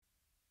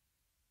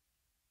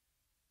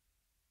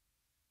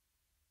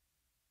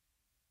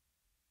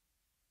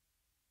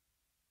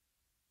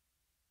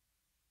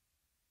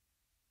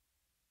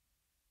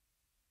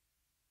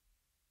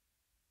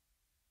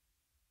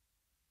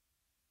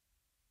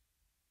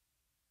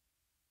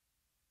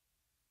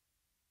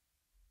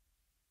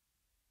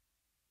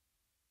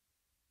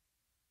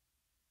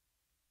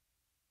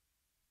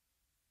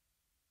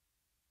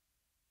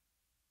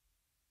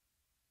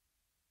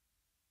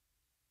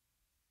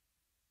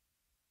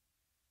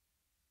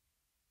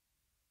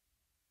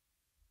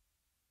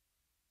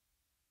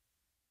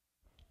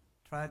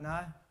Try it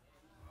now.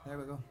 There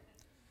we go.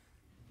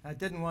 I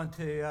didn't want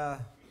to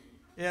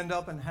end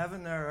up in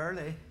heaven there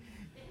early.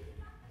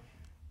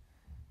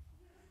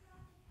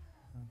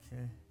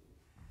 Okay.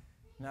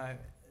 Now,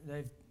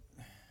 they've...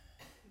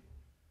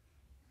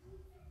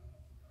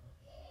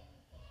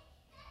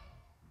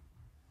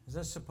 Is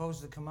this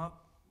supposed to come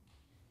up?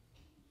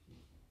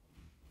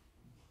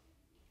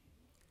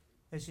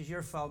 This is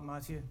your fault,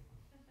 Matthew.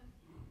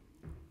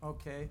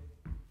 Okay.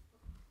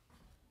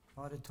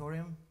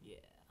 Auditorium? Yeah.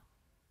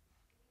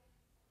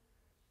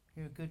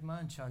 You're a good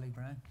man, Charlie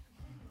Brown.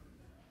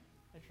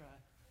 I try.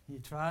 You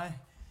try?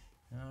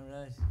 All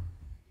right.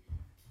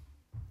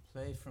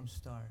 Play from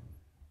start.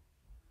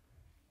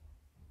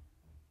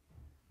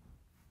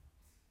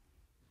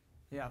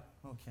 Yeah,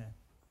 okay.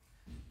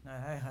 Now,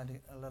 I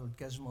had a little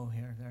gizmo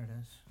here. There it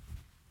is.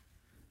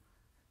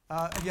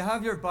 If you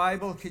have your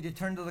Bible, could you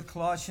turn to the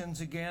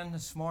Colossians again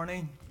this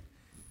morning?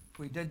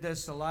 We did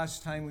this the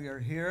last time we were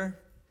here.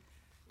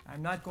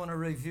 I'm not going to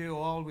review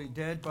all we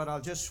did, but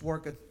I'll just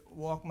walk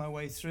my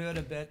way through it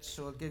a bit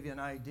so I'll give you an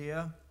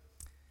idea.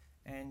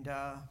 And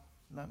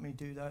let me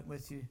do that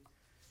with you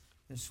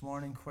this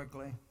morning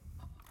quickly.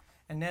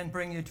 And then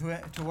bring you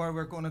to where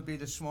we're going to be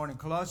this morning.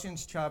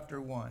 Colossians chapter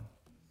 1.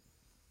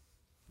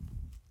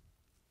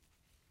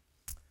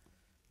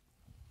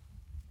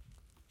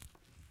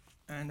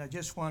 And I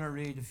just want to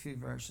read a few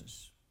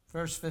verses.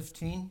 Verse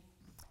 15.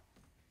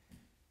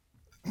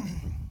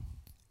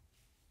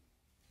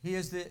 He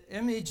is the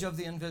image of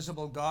the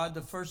invisible God,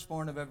 the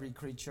firstborn of every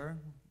creature.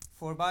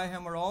 For by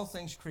him are all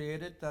things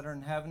created that are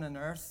in heaven and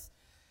earth,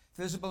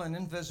 visible and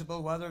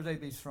invisible, whether they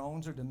be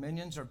thrones or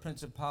dominions or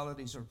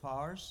principalities or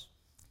powers.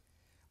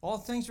 All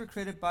things were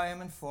created by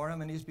him and for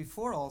him, and he is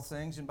before all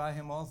things, and by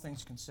him all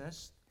things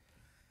consist.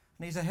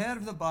 And he's the head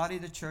of the body,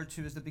 the church,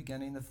 who is the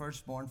beginning, the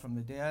firstborn from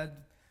the dead,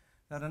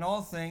 that in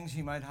all things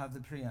he might have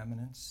the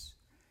preeminence.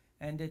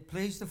 And it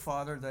pleased the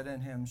Father that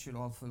in him should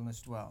all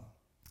fullness dwell.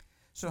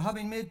 So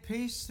having made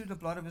peace through the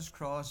blood of his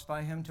cross,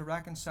 by him to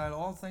reconcile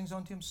all things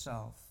unto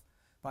himself,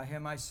 by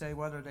him I say,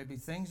 whether they be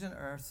things in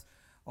earth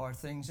or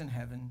things in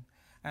heaven,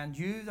 and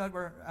you that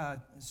were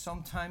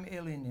sometime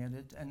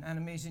alienated and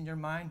enemies in your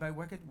mind by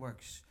wicked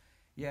works,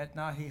 yet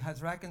now he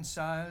hath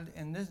reconciled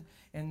in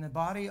the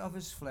body of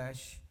his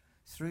flesh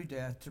through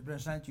death, to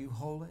present you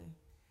holy,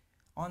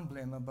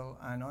 unblameable,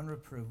 and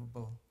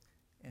unreprovable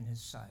in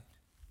his sight.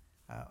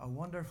 A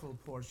wonderful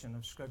portion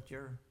of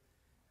Scripture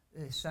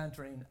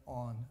centering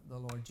on the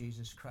Lord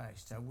Jesus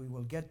Christ. We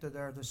will get to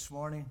there this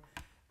morning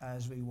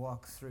as we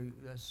walk through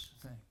this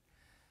thing.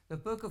 The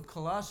book of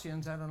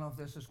Colossians, I don't know if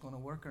this is going to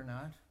work or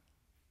not.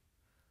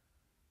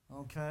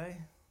 Okay,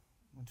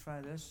 we'll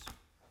try this.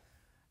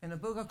 In the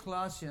book of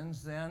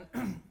Colossians, then,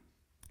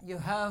 you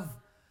have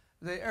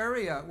the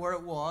area where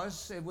it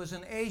was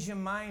in Asia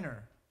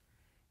Minor.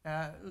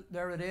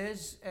 There it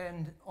is,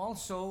 and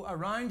also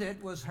around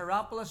it was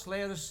Hierapolis,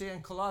 Laodicea,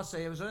 and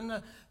Colossae. It was in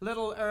the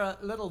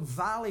little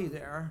valley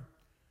there,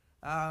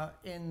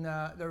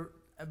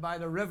 by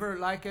the river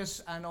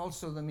Lycus and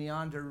also the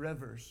Meander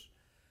rivers.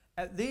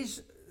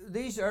 These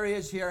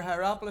areas here,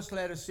 Hierapolis,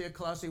 Laodicea,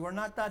 Colossae, were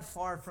not that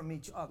far from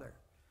each other,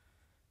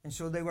 and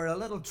so they were a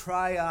little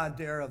triad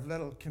there of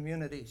little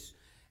communities,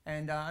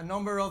 and a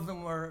number of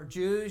them were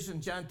Jews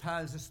and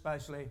Gentiles,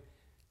 especially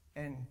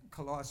in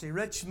Colossae.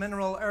 Rich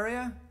mineral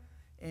area,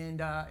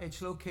 and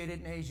it's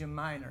located in Asia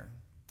Minor.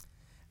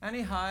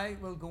 Anyhow,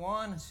 we'll go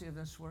on and see if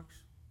this works.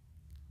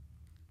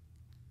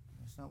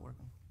 It's not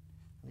working.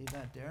 Leave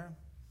that there.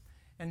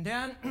 And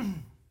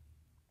then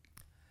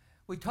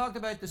we talked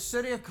about the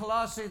city of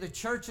Colossae, the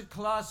church at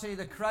Colossae,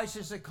 the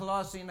crisis at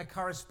Colossae, and the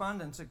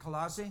correspondence at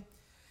Colossae.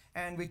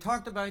 And we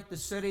talked about the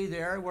city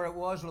there, where it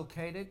was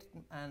located,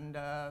 and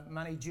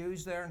many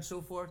Jews there and so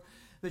forth.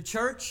 The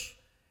church,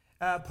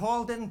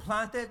 Paul didn't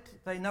plant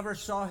it. They never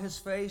saw his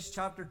face.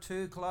 Chapter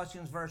 2,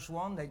 Colossians verse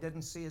 1, they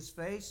didn't see his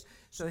face.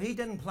 So he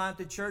didn't plant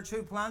the church.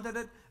 Who planted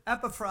it?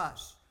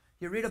 Epaphras.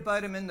 You read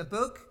about him in the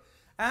book.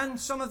 And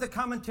some of the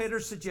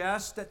commentators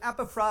suggest that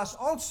Epaphras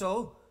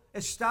also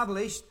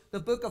established the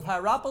book of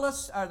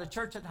Hierapolis, or the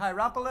church at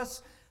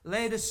Hierapolis,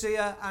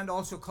 Laodicea, and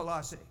also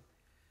Colossae.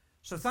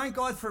 So thank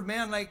God for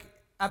men like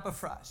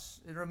Epaphras.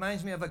 It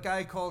reminds me of a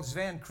guy called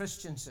Sven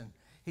Christensen.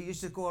 He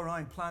used to go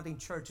around planting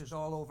churches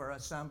all over,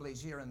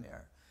 assemblies here and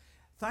there.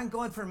 Thank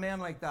God for men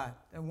like that,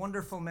 a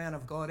wonderful men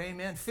of God,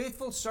 amen.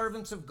 Faithful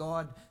servants of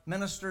God,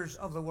 ministers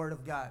of the Word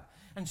of God.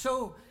 And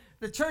so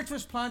the church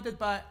was planted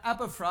by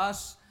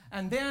Epaphras,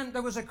 and then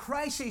there was a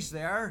crisis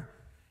there.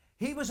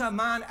 He was a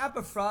man,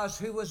 Epaphras,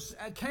 who was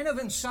kind of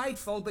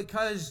insightful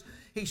because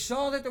he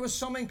saw that there was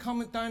something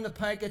coming down the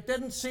pike. It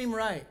didn't seem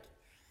right.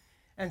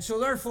 And so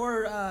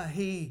therefore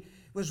he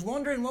was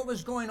wondering what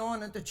was going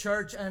on at the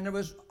church, and there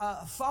was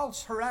a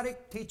false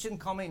heretic teaching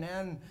coming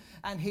in,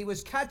 and he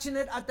was catching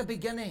it at the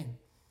beginning.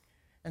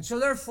 And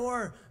so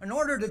therefore, in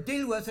order to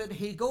deal with it,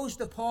 he goes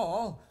to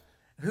Paul,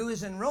 who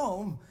is in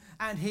Rome,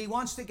 and he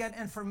wants to get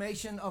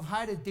information of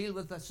how to deal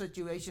with the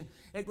situation.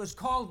 It was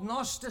called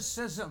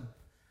Gnosticism.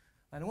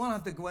 I don't want to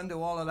have to go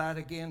into all of that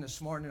again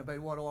this morning about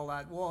what all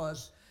that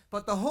was,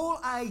 But the whole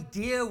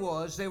idea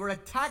was they were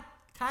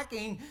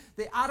attacking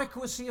the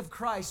adequacy of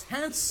Christ.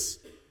 Hence,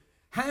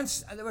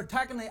 they were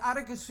attacking the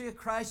adequacy of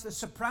Christ, the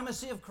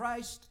supremacy of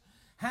Christ.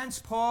 Hence,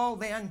 Paul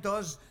then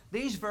does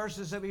these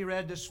verses that we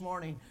read this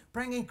morning,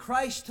 bringing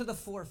Christ to the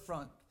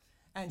forefront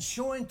and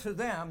showing to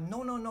them,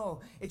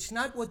 no, it's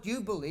not what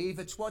you believe,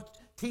 it's what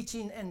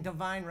teaching in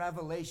divine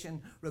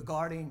revelation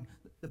regarding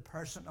the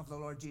person of the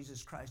Lord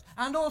Jesus Christ.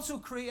 And also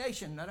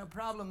creation, not a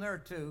problem there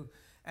too,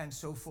 and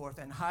so forth,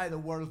 and how the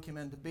world came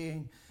into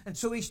being. And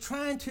so he's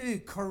trying to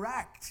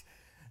correct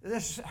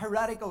this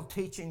heretical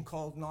teaching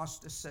called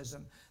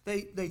Gnosticism.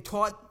 They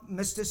taught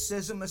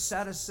mysticism,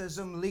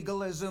 asceticism,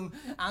 legalism,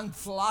 and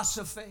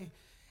philosophy.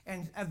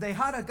 And if they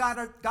had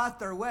got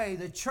their way,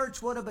 the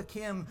church would have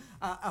become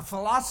a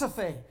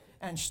philosophy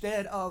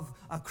instead of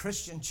a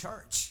Christian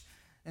church.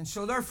 And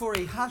so therefore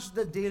he has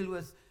to deal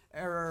with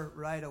error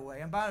right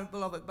away. And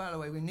beloved, by the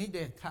way, we need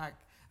to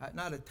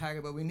not attack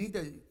it, but we need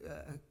to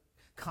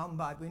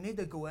combat. We need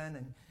to go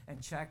in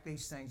and check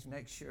these things,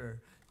 make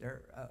sure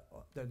they're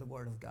the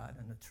Word of God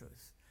and the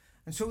truth.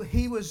 And so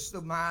he was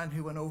the man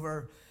who went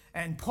over,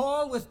 and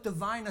Paul with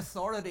divine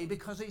authority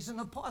because he's an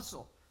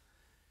apostle.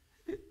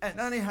 And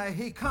anyhow,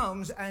 he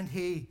comes and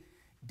he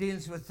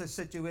deals with the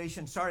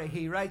situation.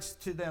 He writes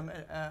to them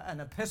an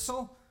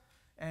epistle,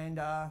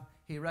 and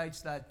he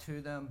writes that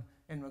to them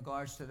in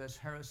regards to this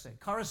heresy.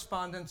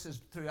 Correspondence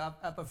is through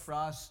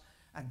Epaphras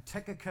and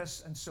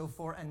Tychicus and so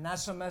forth, and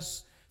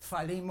Onesimus,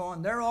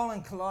 Philemon. They're all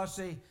in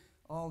Colossae,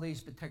 all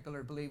these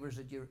particular believers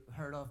that you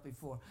heard of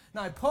before.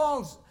 Now,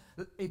 Paul's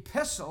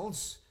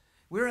epistles,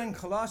 we're in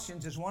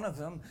Colossians is one of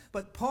them,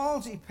 but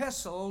Paul's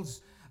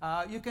epistles,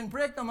 you can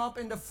break them up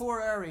into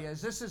 4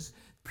 areas. This is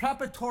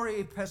preparatory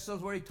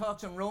epistles where he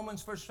talks in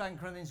Romans, 1st, 2nd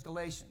Corinthians,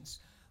 Galatians.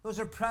 Those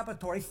are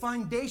preparatory,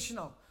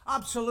 foundational,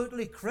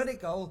 absolutely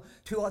critical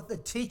to the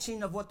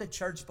teaching of what the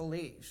church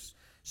believes.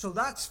 So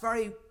that's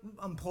very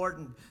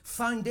important.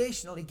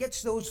 Foundational. He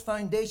gets those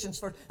foundations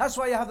first. That's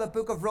why you have the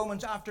book of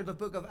Romans after the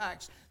book of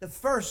Acts. The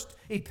first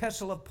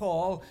epistle of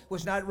Paul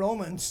was not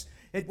Romans.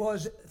 It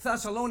was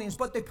Thessalonians.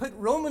 But they put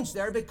Romans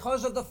there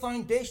because of the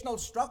foundational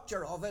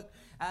structure of it.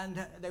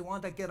 And they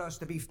want to get us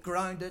to be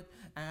grounded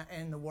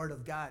in the Word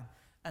of God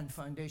and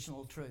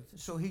foundational truth.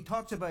 So he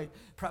talks about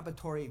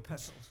preparatory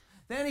epistles.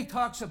 Then he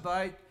talks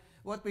about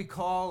what we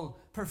call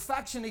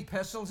perfection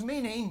epistles,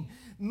 meaning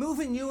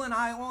moving you and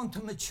I on to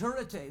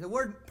maturity. The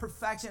word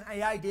perfection,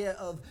 the idea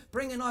of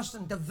bringing us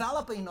and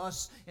developing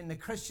us in the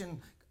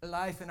Christian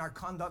life, in our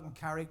conduct and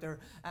character,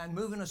 and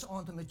moving us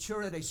on to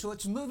maturity. So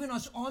it's moving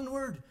us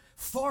onward,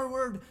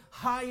 forward,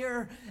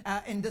 higher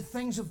in the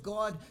things of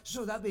God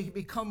so that we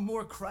become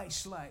more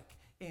Christ-like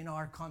in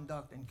our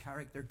conduct and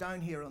character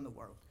down here on the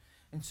world.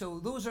 And so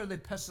those are the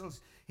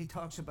epistles he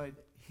talks about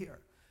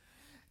here.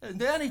 And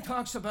then he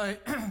talks about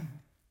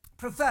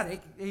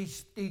prophetic.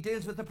 He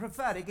deals with the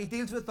prophetic. He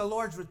deals with the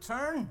Lord's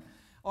return.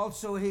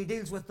 Also, he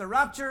deals with the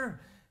rapture.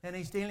 And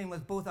he's dealing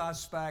with both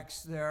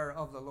aspects there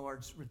of the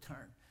Lord's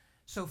return.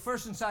 So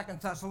 1st and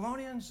 2nd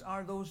Thessalonians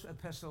are those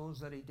epistles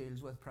that he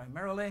deals with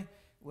primarily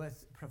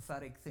with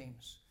prophetic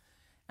themes.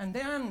 And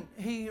then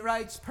he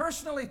writes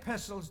personal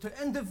epistles to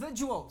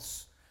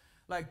individuals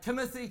like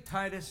Timothy,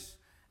 Titus,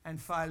 and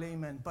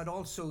Philemon. But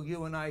also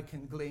you and I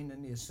can glean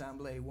in the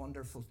assembly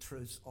wonderful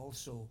truths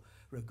also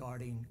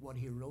regarding what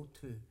he wrote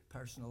to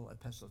personal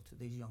epistle to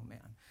these young men.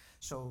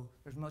 So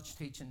there's much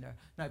teaching there.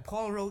 Now,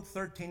 Paul wrote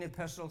 13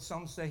 epistles.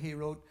 Some say he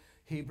wrote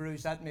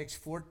Hebrews. That makes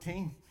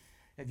 14.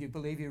 If you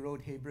believe he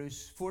wrote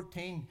Hebrews.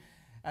 14,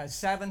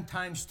 7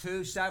 times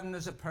 2. 7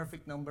 is a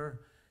perfect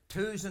number.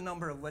 2 is the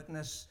number of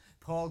witness.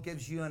 Paul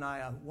gives you and I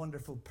a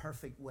wonderful,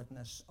 perfect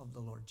witness of the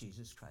Lord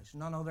Jesus Christ.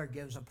 None other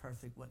gives a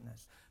perfect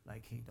witness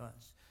like he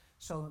does.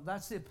 So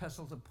that's the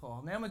epistles of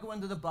Paul. Then we go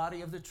into the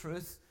body of the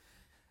truth.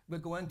 We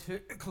go into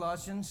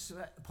Colossians.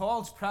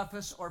 Paul's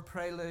preface or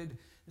prelude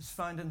is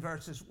found in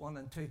verses 1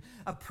 and 2.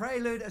 A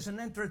prelude is an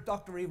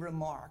introductory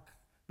remark.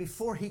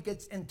 Before he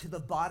gets into the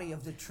body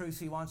of the truth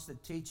he wants to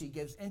teach, he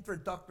gives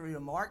introductory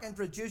remark,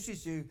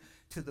 introduces you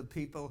to the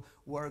people,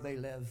 where they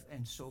live,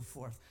 and so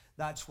forth.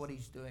 That's what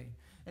he's doing.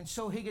 And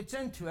so he gets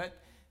into it.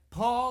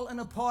 Paul, an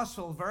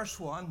apostle, verse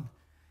 1.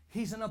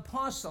 He's an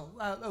apostle.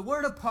 The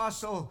word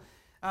apostle,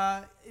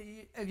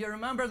 if you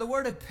remember, the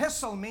word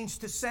epistle means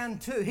to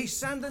send to. He's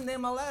sending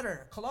them a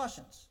letter,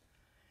 Colossians.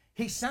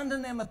 He's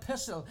sending them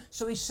epistle.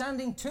 So he's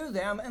sending to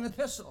them an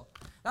epistle.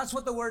 That's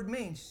what the word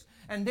means.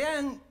 And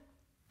then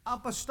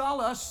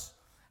apostolos,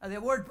 the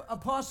word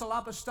apostle,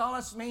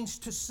 apostolos, means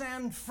to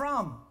send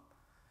from.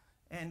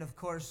 And of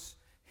course,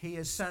 he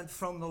is sent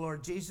from the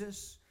Lord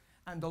Jesus.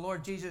 And the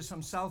Lord Jesus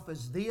himself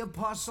is the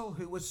apostle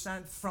who was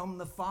sent from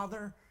the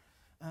Father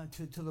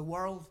to the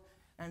world.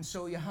 And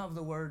so you have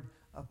the word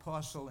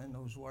apostle in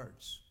those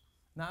words.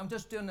 Now I'm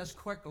just doing this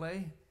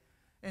quickly.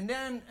 And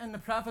then in the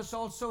preface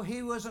also,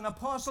 he was an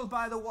apostle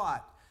by the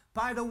what?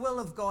 By the will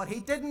of God. He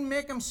didn't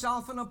make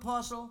himself an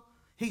apostle.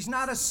 He's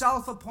not a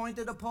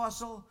self-appointed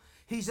apostle.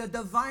 He's a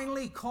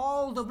divinely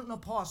called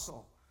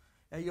apostle.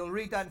 You'll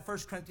read that in 1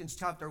 Corinthians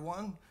chapter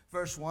 1,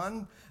 verse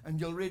 1, and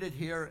you'll read it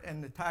here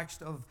in the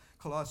text of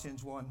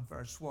Colossians 1,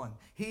 verse 1.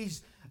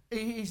 He's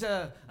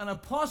an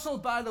apostle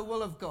by the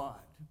will of God,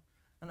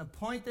 an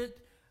appointed,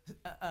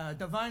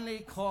 divinely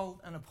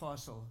called an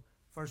apostle.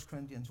 1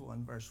 Corinthians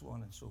 1, verse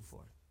 1, and so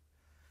forth.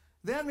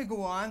 Then we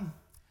go on,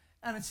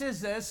 and it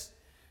says this,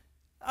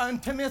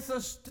 and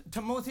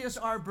Timotheus,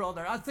 our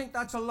brother. I think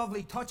that's a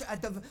lovely touch.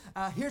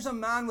 Here's a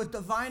man with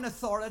divine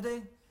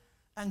authority,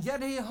 and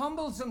yet he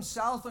humbles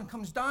himself and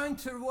comes down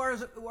to where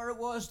it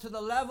was, to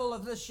the level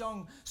of this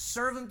young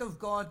servant of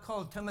God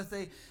called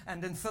Timothy.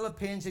 And in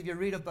Philippians, if you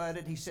read about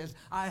it, he says,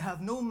 I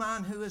have no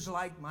man who is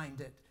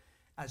like-minded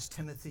as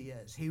Timothy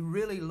is. He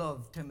really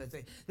loved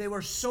Timothy. They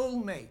were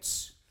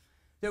soulmates.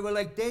 They were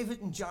like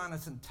David and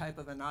Jonathan type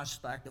of an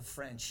aspect of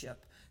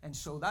friendship. And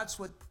so that's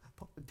what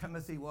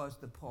Timothy was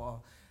to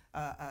Paul,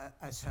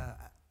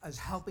 as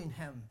helping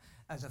him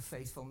as a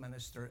faithful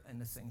minister in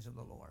the things of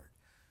the Lord.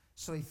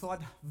 So he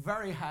thought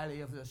very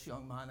highly of this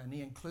young man, and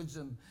he includes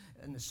him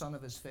in the son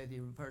of his faith. He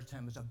refers to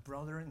him as a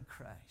brother in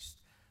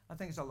Christ. I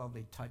think it's a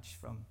lovely touch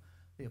from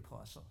the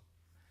apostle.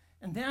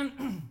 And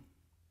then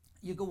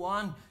you go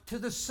on to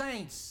the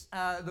saints.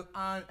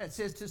 It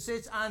says to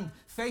saints and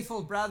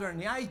faithful brethren.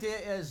 The idea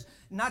is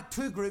not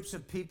two groups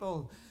of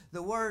people.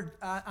 The word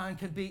and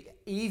can be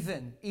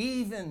even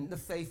the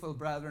faithful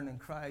brethren in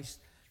Christ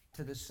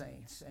to the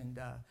saints. And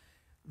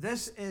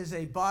this is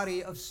a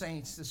body of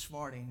saints this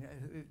morning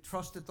who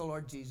trusted the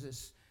Lord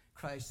Jesus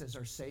Christ as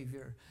our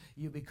Savior.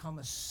 You become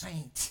a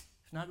saint.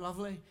 Isn't that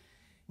lovely?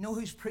 You know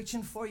who's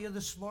preaching for you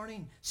this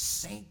morning?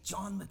 Saint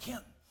John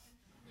McKim.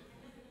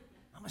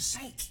 I'm a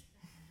saint.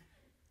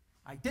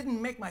 I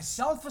didn't make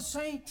myself a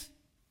saint.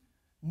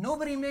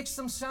 Nobody makes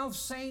themselves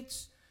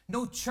saints.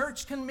 No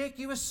church can make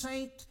you a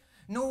saint.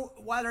 No,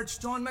 whether it's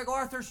John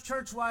MacArthur's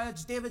church, whether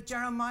it's David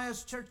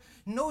Jeremiah's church,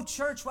 no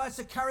church, whether it's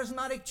the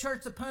charismatic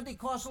church, the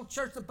Pentecostal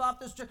church, the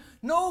Baptist church,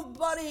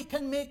 nobody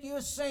can make you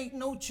a saint,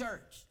 no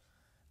church.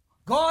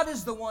 God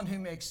is the one who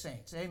makes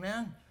saints,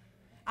 amen?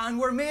 And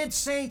we're made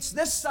saints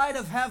this side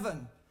of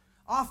heaven.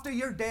 After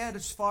you're dead,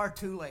 it's far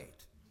too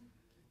late.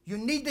 You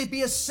need to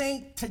be a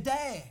saint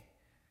today.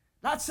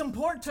 That's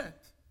important.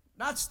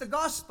 That's the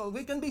gospel.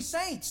 We can be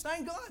saints,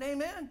 thank God,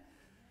 amen?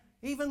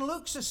 Even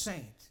Luke's a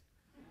saint.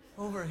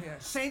 Over here.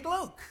 St.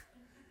 Luke.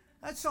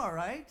 That's all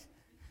right.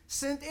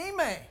 St.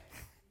 Ime.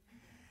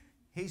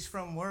 He's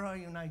from, where are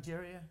you,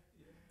 Nigeria?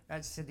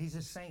 That's it. He's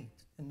a saint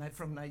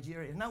from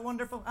Nigeria. Isn't that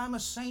wonderful? I'm a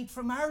saint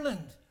from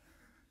Ireland.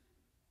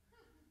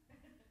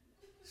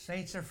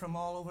 Saints are from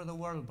all over the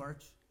world,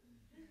 Bert.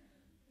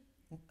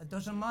 It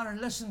doesn't matter.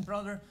 Listen,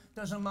 brother. It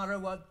doesn't matter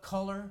what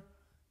color,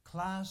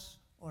 class,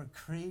 or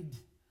creed.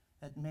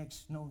 It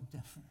makes no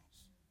difference.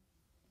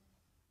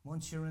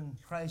 Once you're in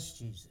Christ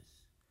Jesus,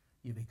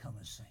 you become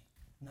a saint.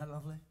 Isn't that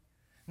lovely?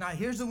 Now,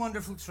 here's the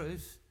wonderful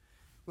truth.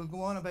 We'll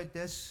go on about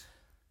this.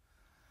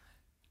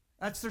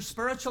 That's their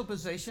spiritual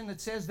position. It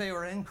says they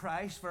were in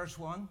Christ, verse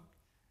 1.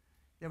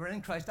 They were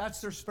in Christ.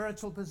 That's their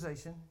spiritual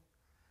position.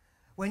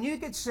 When you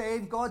get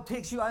saved, God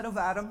takes you out of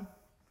Adam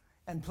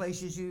and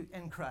places you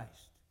in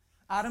Christ.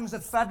 Adam's the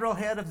federal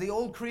head of the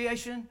old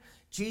creation.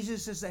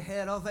 Jesus is the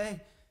head of a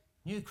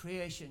new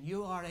creation.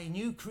 You are a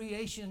new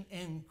creation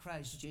in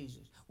Christ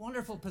Jesus.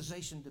 Wonderful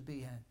position to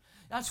be in.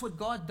 That's what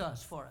God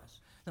does for us.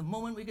 The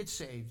moment we get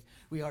saved,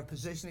 we are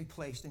positionally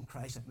placed in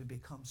Christ and we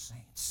become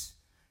saints.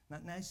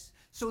 Isn't that nice?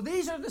 So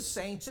these are the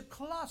saints at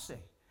Colossae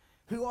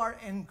who are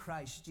in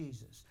Christ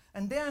Jesus.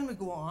 And then we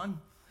go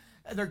on.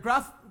 Their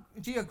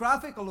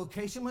geographical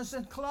location was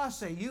in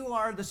Colossae. You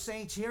are the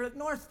saints here at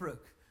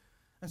Northbrook.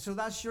 And so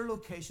that's your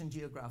location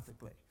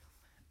geographically.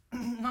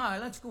 Now,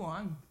 let's go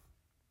on.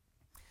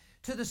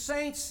 To the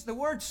saints, the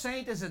word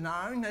saint is a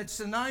noun. It's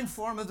the noun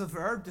form of the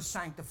verb to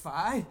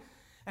sanctify.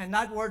 And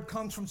that word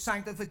comes from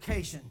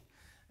sanctification.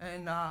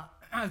 And I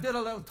did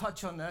a little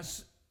touch on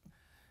this.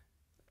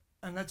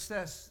 And that's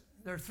this.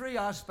 There are three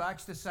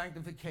aspects to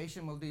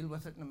sanctification. We'll deal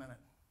with it in a minute.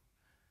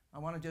 I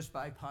want to just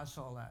bypass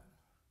all that.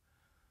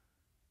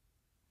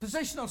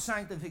 Positional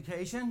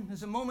sanctification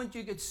is the moment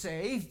you get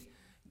saved,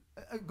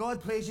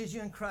 God places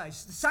you in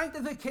Christ.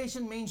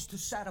 Sanctification means to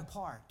set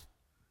apart.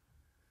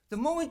 The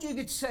moment you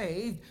get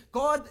saved,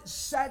 God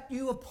set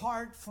you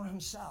apart for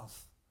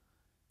himself.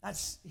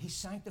 He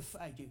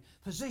sanctified you.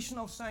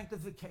 Positional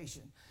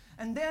sanctification.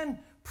 And then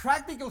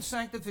practical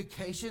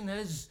sanctification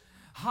is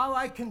how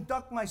I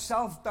conduct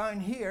myself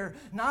down here.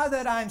 Now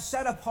that I'm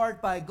set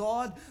apart by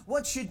God,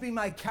 what should be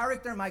my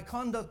character, my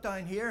conduct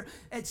down here?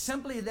 It's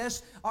simply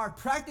this, our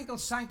practical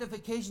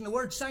sanctification. The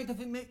word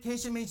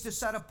sanctification means to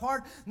set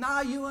apart.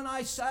 Now you and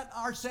I set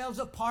ourselves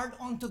apart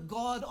unto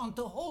God,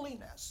 unto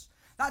holiness.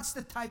 That's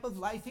the type of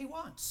life he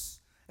wants.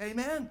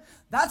 Amen?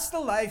 That's the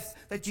life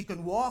that you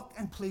can walk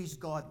and please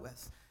God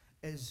with,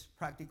 is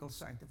practical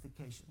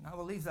sanctification. Now,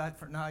 we'll leave that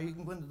for now. You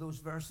can go into those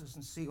verses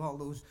and see all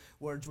those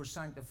words where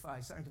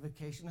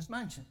sanctification is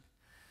mentioned.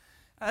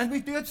 And we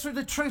do it through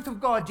the truth of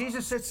God.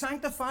 Jesus said,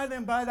 sanctify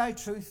them by thy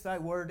truth. Thy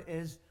word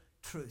is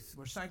truth.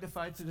 We're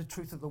sanctified through the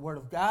truth of the Word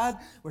of God.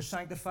 We're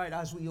sanctified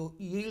as we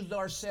yield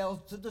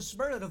ourselves to the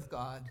Spirit of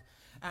God.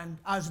 And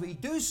as we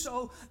do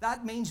so,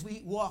 that means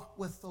we walk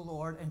with the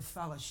Lord in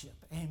fellowship.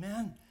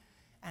 Amen.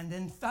 And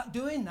in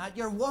doing that,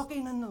 you're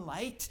walking in the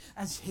light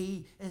as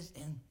He is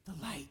in the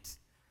light.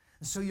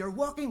 And so you're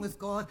walking with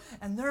God,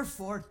 and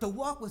therefore, to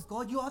walk with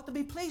God, you ought to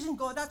be pleasing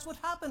God. That's what's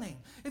happening.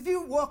 If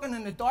you're walking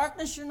in the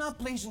darkness, you're not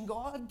pleasing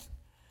God.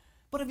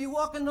 But if you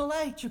walk in the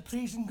light, you're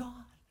pleasing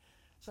God.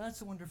 So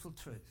that's a wonderful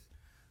truth,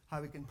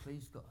 how we can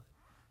please God.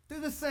 Do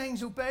the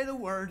things, obey the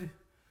Word,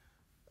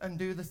 and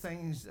do the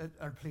things that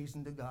are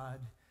pleasing to God.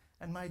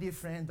 And my dear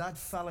friend, that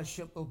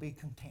fellowship will be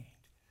contained.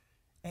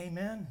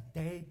 Amen.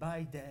 Day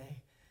by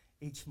day,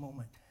 each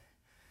moment,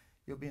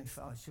 you'll be in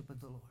fellowship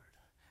with the Lord.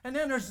 And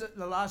then there's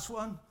the last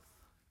one,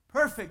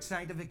 perfect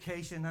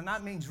sanctification, and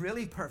that means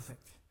really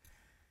perfect.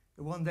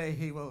 One day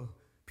He will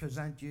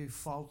present you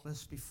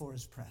faultless before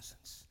His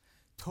presence,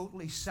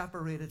 totally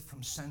separated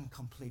from sin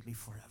completely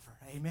forever.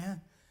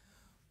 Amen.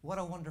 What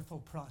a wonderful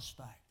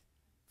prospect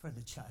for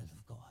the child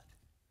of God.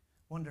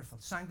 Wonderful.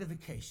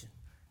 Sanctification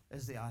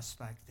is the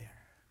aspect there.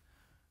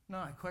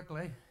 Now,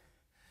 quickly.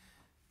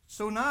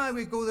 So now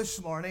we go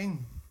this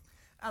morning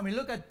and we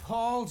look at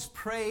Paul's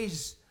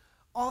praise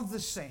of the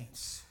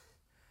saints.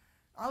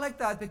 I like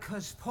that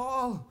because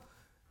Paul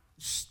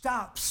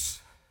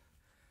stops.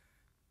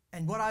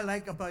 And what I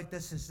like about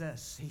this is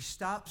this. He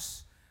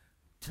stops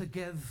to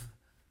give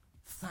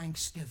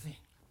thanksgiving.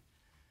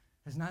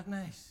 Isn't that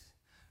nice?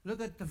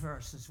 Look at the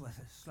verses with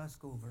us. Let's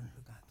go over and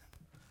look at them.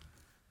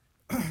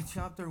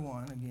 Chapter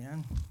 1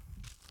 again.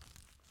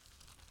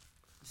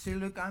 See,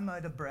 look, I'm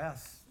out of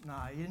breath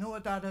now. You know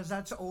what that is?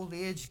 That's old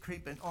age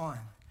creeping on.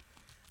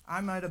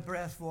 I'm out of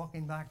breath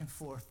walking back and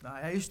forth now.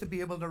 I used to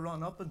be able to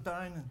run up and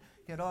down and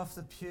get off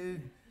the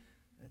pew.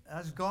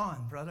 That's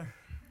gone, brother.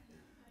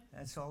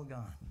 That's all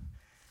gone.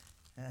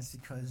 And that's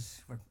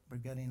because we're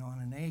getting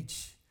on in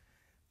age.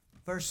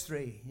 Verse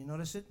 3, you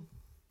notice it?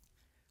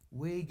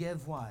 We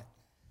give what?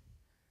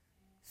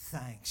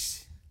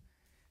 Thanks.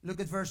 Look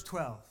at verse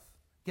 12.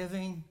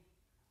 Giving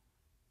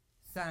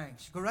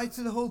thanks. Go right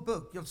through the whole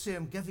book. You'll see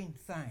him giving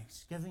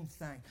thanks, giving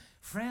thanks.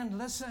 Friend,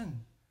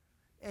 listen.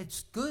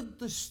 It's good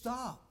to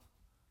stop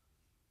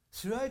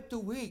throughout the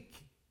week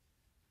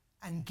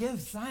and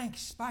give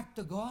thanks back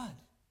to God.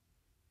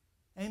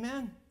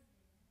 Amen?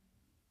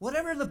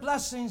 Whatever the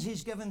blessings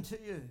He's given to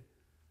you,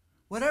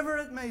 whatever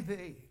it may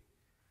be.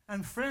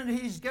 And friend,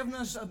 He's given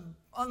us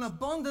an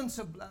abundance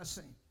of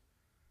blessing.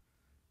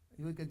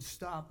 We could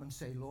stop and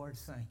say, Lord,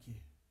 thank you.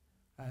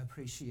 I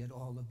appreciate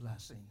all the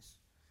blessings.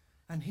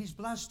 And He's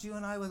blessed you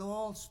and I with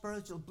all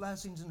spiritual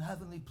blessings in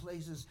heavenly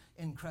places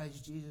in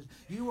Christ Jesus.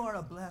 You are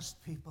a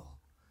blessed people.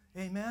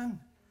 Amen?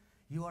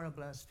 You are a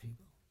blessed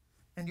people.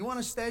 And you want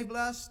to stay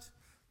blessed?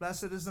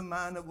 Blessed is the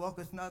man that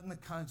walketh not in the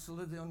counsel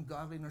of the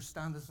ungodly, nor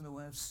standeth in the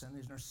way of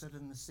sinners, nor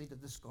sitteth in the seat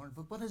of the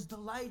scornful. But his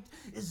delight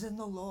is in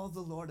the law of the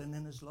Lord, and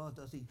in His law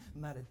does he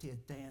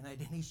meditate day and night.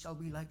 And he shall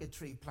be like a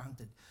tree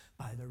planted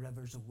by the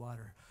rivers of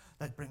water,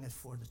 that bringeth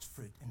forth its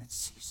fruit in its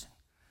season.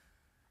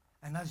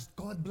 And as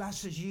God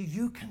blesses you,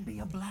 you can be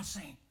a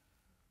blessing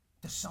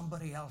to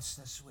somebody else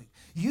this week.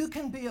 You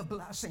can be a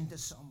blessing to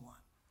someone.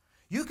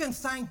 You can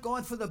thank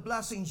God for the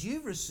blessings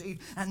you've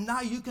received, and now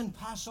you can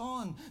pass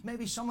on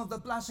maybe some of the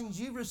blessings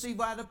you've received,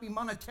 whether it be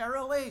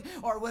monetarily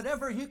or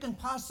whatever. You can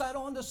pass that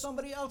on to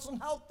somebody else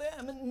and help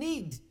them in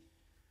need.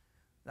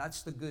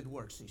 That's the good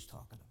works He's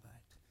talking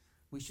about.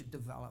 We should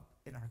develop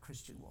in our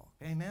Christian walk.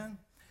 Amen?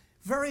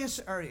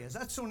 Various areas.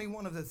 That's only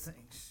one of the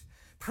things.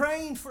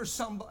 Praying for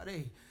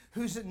somebody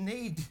who's in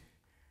need.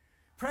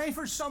 Praying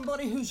for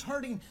somebody who's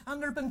hurting. And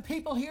there have been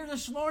people here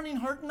this morning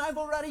hurting. I've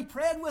already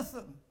prayed with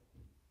them.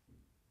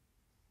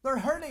 They're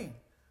hurting.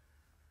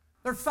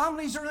 Their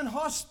families are in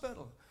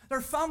hospital. Their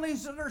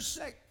families that are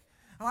sick.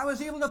 And I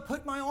was able to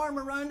put my arm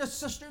around a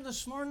sister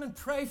this morning and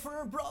pray for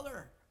her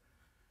brother.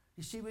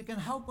 You see, we can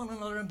help one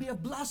another and be a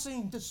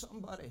blessing to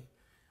somebody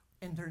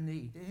in their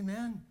need.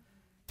 Amen?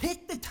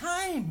 Take the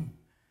time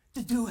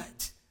to do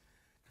it.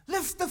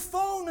 Lift the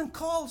phone and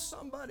call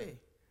somebody.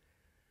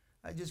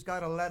 I just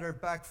got a letter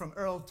back from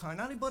Earltown.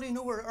 Anybody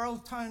know where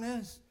Earltown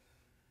is?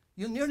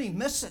 You'll nearly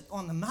miss it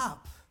on the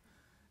map.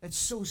 It's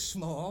so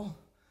small.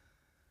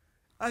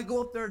 I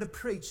go up there to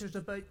preach. There's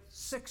about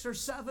 6 or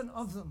 7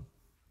 of them.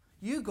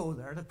 You go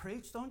there to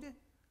preach, don't you?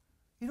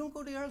 You don't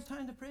go to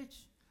Earltown to preach?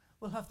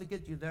 We'll have to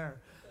get you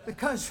there.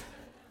 Because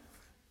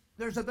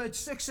there's about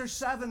 6 or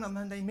 7 of them,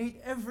 and they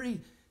meet every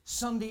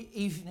Sunday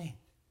evening.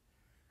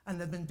 And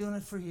they've been doing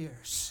it for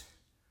years.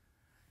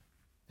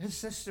 His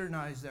sister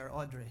now is there,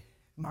 Audrey,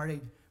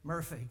 married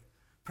Murphy.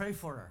 Pray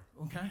for her,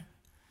 okay?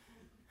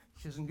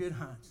 She's in good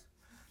hands.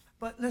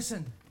 But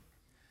listen,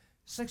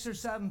 6 or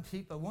 7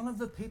 people. One of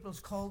the people's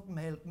called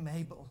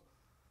Mabel.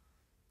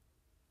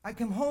 I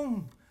came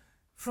home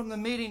from the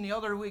meeting the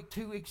other week,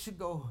 2 weeks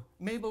ago.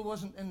 Mabel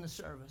wasn't in the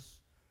service.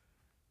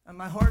 And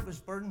my heart was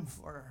burdened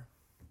for her.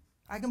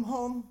 I came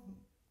home,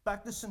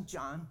 back to St.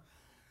 John.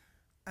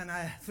 And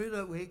through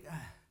that week,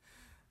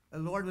 the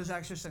Lord was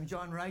actually saying,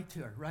 John, write to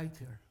her, write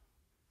to her.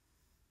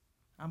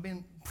 I'm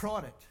being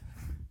prodded.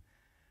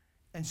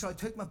 And so I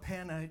took my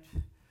pen out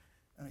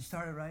and I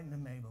started writing to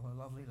Mabel a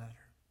lovely letter.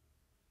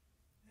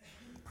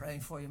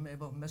 Praying for you,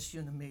 Mabel. Missed you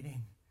in the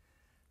meeting.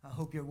 I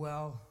hope you're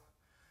well.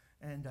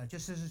 And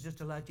this is just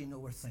to let you know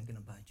we're thinking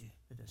about you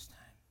at this time.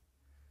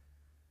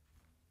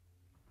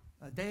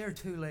 A day or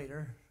two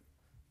later,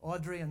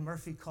 Audrey and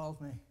Murphy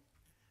called me.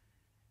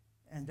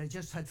 And they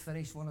just had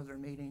finished one of their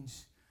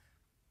meetings.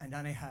 And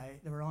anyhow,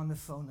 they were on the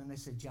phone and they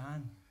said,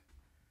 John,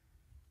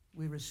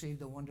 we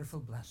received a wonderful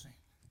blessing.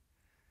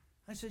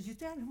 I said, you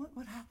did?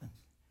 What happened?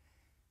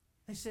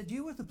 They said,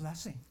 you were the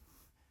blessing.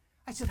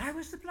 I said, I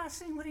was the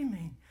blessing? What do you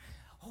mean?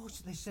 Oh,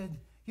 so they said,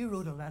 you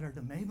wrote a letter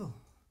to Mabel.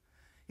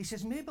 He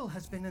says, Mabel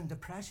has been in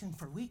depression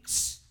for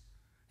weeks,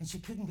 and she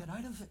couldn't get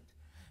out of it.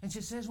 And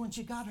she says, when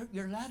she got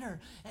your letter,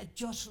 it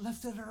just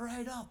lifted her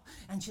right up,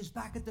 and she's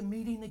back at the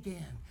meeting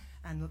again.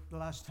 And the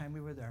last time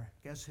we were there,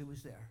 guess who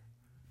was there?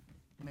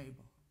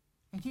 Mabel.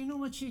 And do you know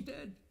what she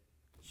did?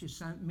 She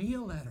sent me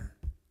a letter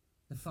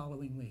the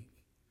following week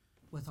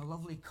with a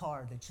lovely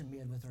card that she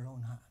made with her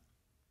own hand.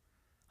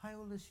 How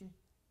old is she?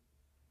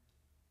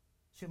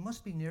 She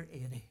must be near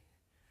 80.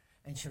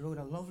 And she wrote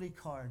a lovely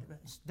card,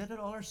 did it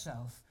all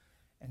herself,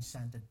 and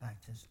sent it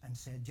back to us and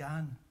said,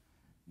 John,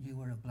 you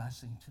were a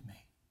blessing to me.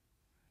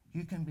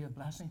 You can be a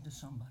blessing to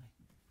somebody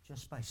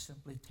just by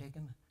simply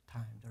taking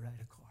time to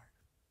write a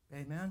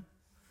card. Amen?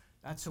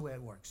 That's the way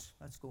it works.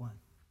 Let's go on.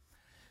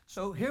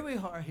 So here we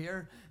are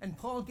here, and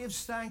Paul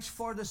gives thanks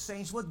for the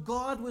saints, what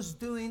God was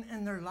doing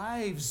in their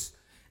lives.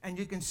 And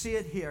you can see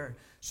it here.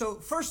 So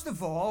first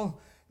of all,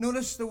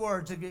 notice the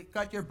words. If you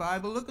got your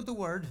Bible, look at the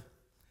word.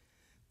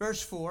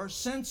 Verse 4,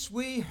 since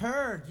we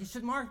heard, you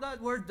should mark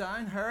that word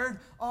down, heard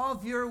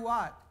of your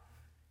what?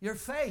 Your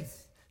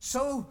faith.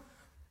 So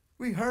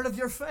we heard of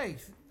your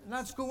faith.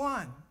 Let's go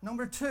on.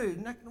 Number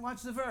 2,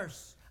 watch the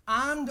verse.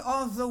 And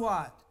of the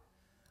what?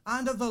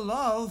 And of the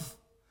love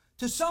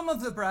to some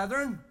of the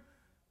brethren,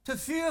 to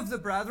few of the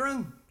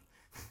brethren.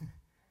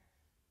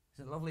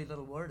 It's a lovely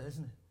little word,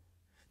 isn't it?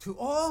 To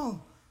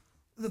all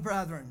the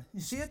brethren.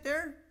 You see it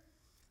there?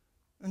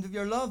 And of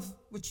your love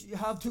which you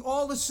have to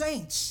all the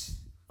saints.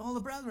 All the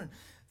brethren.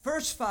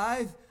 Verse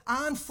 5,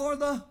 and for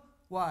the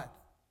what?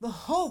 The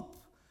hope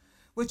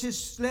which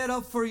is laid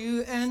up for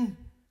you in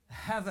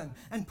heaven.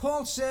 And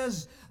Paul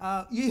says,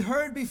 you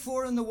heard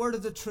before in the word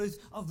of the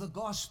truth of the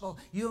gospel.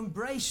 You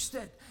embraced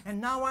it. And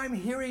now I'm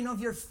hearing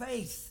of your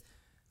faith.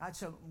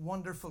 That's a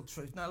wonderful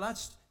truth. Now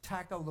let's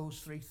tackle those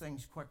 3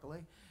 things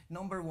quickly.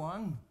 Number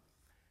 1,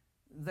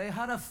 they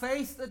had a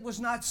faith that was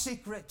not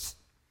secret.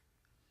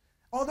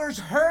 Others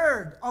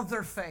heard of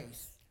their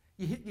faith.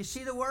 You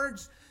see the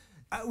words?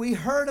 We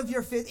heard of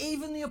your faith.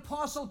 Even the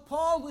Apostle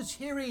Paul was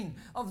hearing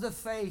of the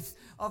faith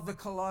of the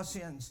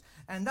Colossians.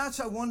 And that's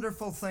a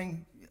wonderful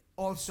thing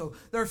also.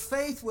 Their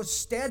faith was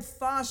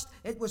steadfast.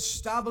 It was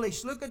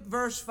established. Look at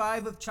verse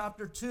 5 of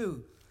chapter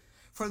 2.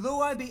 For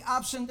though I be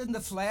absent in the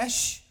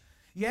flesh,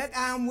 yet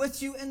I am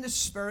with you in the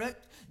spirit,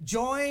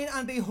 join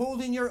and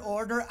beholding your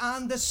order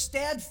and the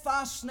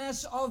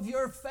steadfastness of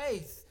your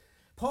faith.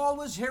 Paul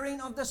was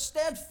hearing of the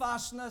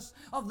steadfastness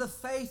of the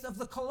faith of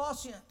the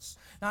Colossians.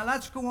 Now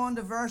let's go on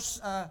to verse,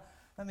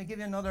 let me give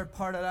you another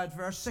part of that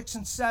verse, 6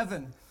 and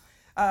 7.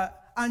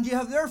 And you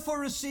have therefore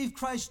received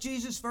Christ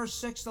Jesus, verse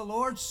 6, the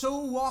Lord, so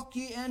walk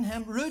ye in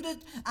him, rooted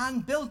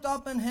and built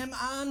up in him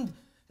and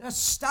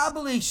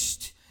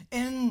established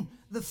in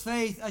the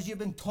faith as you've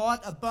been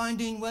taught,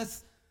 abounding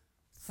with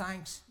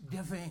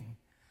thanksgiving.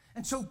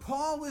 And so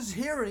Paul was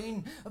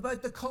hearing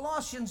about the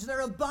Colossians.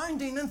 They're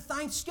abounding in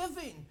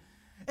thanksgiving.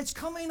 It's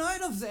coming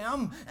out of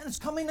them, and it's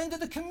coming into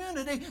the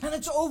community, and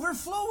it's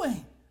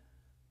overflowing.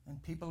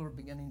 And people are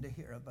beginning to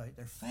hear about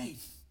their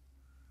faith.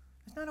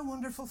 Isn't that a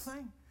wonderful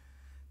thing?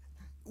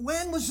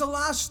 When was the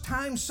last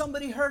time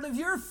somebody heard of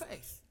your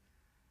faith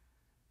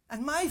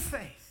and my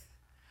faith?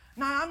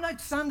 Now, I'm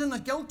not sending a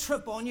guilt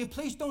trip on you.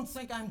 Please don't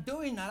think I'm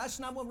doing that. That's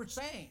not what we're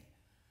saying.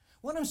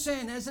 What I'm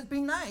saying is it'd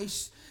be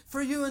nice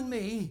for you and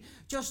me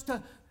just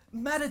to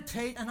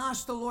meditate and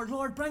ask the Lord,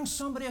 Lord, bring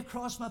somebody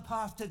across my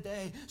path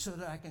today so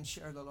that I can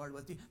share the Lord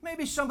with you.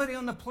 Maybe somebody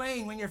on the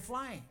plane when you're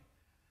flying.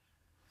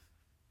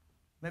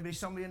 Maybe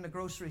somebody in the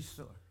grocery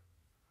store.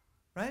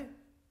 Right?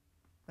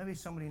 Maybe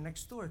somebody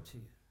next door to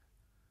you.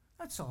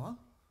 That's all.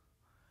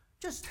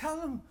 Just tell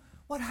them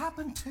what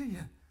happened to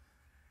you.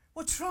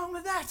 What's wrong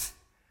with that?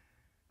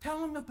 Tell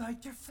them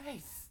about your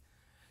faith.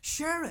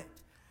 Share it.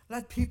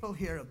 Let people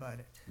hear about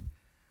it.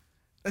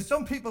 As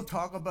some people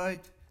talk about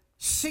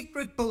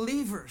secret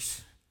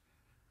believers.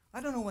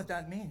 I don't know what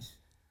that means.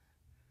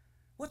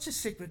 What's a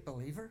secret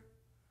believer?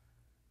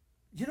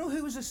 You know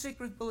who was a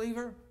secret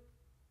believer?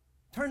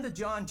 Turn to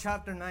John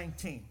chapter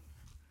 19.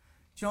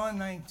 John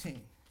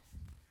 19.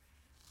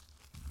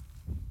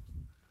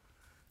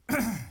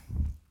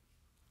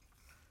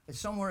 It's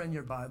somewhere in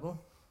your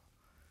Bible.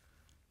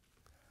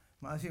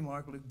 Matthew,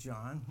 Mark, Luke,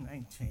 John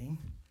 19.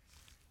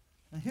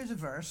 And here's a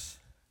verse,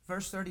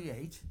 verse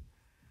 38.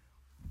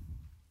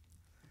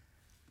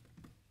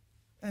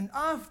 And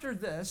after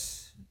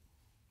this,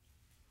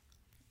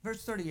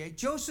 verse 38,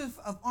 Joseph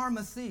of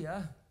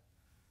Arimathea,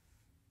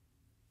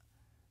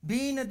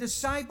 being a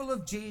disciple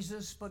of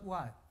Jesus, but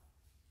what?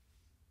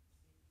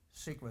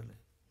 Secretly.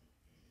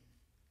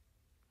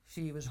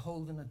 See, he was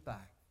holding it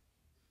back.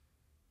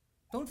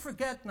 Don't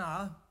forget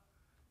now,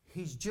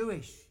 he's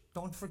Jewish.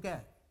 Don't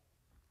forget.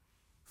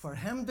 For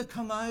him to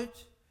come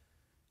out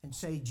and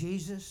say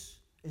Jesus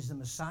is the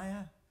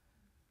Messiah,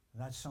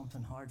 that's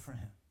something hard for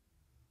him.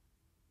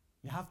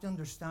 You have to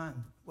understand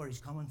where he's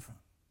coming from.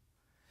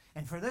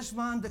 And for this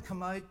man to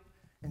come out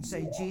and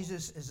say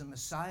Jesus is the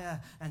Messiah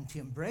and to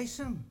embrace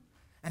him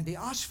and to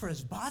ask for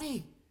his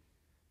body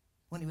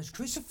when he was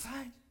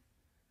crucified,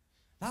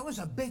 that was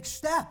a big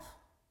step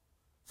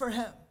for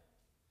him.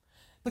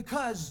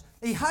 Because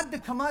he had to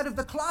come out of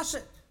the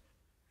closet.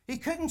 He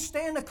couldn't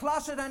stay in the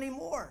closet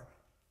anymore.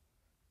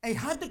 He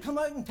had to come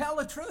out and tell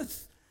the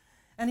truth.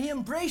 And he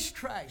embraced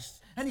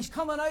Christ. And he's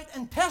coming out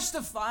and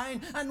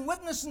testifying and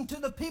witnessing to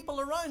the people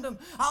around him.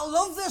 I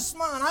love this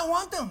man. I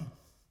want him.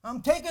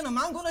 I'm taking him.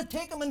 I'm going to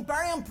take him and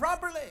bury him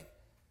properly.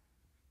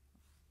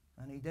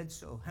 And he did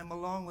so. Him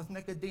along with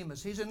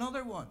Nicodemus. He's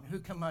another one who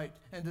came out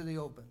into the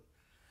open.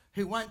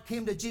 Who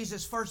came to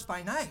Jesus first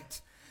by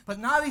night. But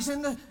now he's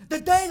in the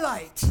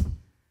daylight.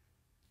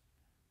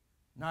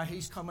 Now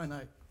he's coming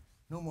out.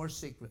 No more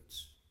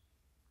secrets.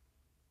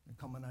 They're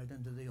coming out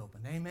into the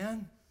open.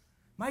 Amen?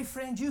 My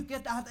friend, you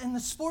get that in the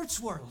sports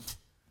world.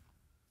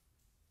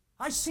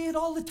 I see it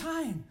all the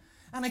time.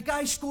 And a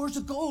guy scores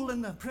a goal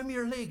in the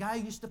Premier League. I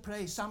used to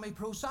play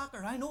semi-pro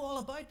soccer. I know all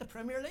about the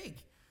Premier League.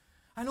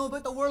 I know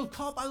about the World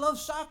Cup. I love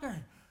soccer.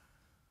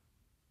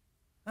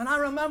 And I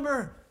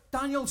remember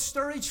Daniel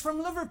Sturridge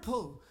from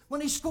Liverpool. When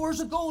he scores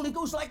a goal, he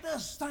goes like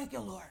this. Thank you,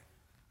 Lord.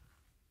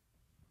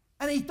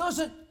 And he does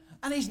it,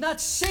 and he's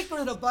not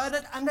secret about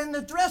it. And in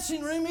the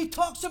dressing room, he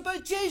talks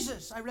about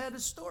Jesus. I read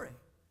his story.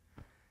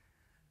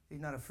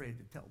 He's not afraid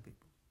to tell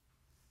people.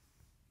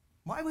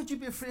 Why would you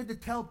be afraid to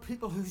tell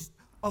people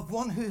of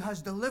one who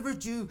has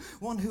delivered you,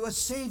 one who has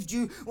saved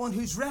you, one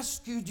who's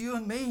rescued you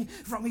and me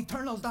from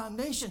eternal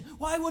damnation?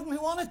 Why wouldn't we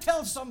want to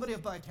tell somebody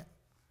about him?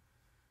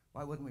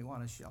 Why wouldn't we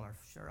want to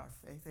share our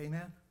faith?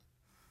 Amen?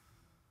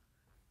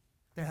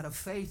 They had a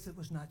faith that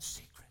was not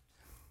secret.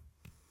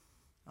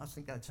 I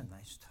think that's a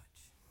nice touch.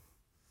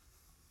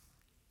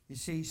 You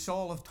see,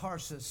 Saul of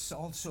Tarsus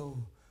also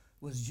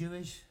was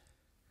Jewish.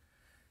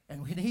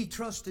 And when he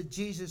trusted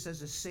Jesus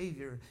as a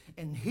Savior,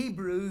 in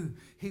Hebrew,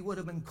 he would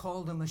have been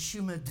called a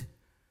Meshumad.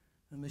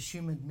 A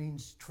Meshumad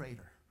means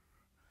traitor.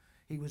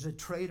 He was a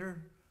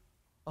traitor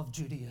of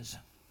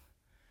Judaism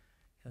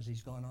because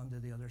he's gone on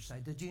to the other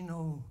side. Did you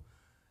know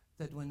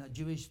that when a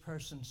Jewish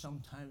person,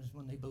 sometimes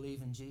when they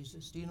believe in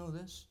Jesus, do you know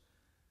this?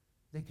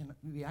 They can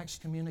be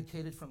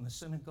excommunicated from the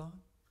synagogue.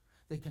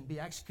 They can be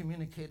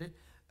excommunicated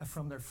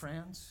from their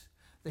friends.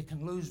 They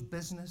can lose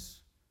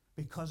business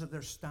because of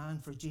their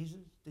stand for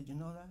Jesus. Did you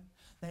know that?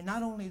 They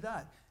not only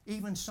that,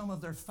 even some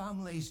of their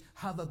families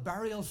have a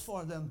burial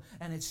for them,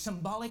 and it's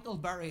symbolical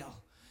burial.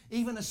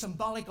 Even a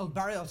symbolical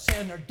burial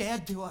saying they're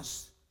dead to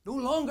us, no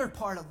longer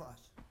part of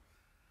us.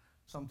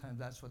 Sometimes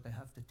that's what they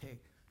have to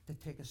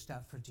take a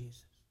step for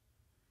Jesus.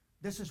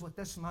 This is what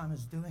this man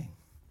is doing.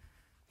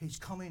 He's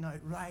coming out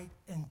right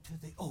into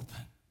the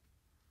open.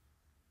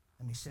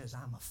 And he says,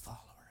 I'm a follower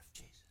of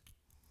Jesus.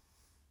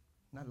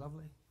 Isn't that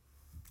lovely?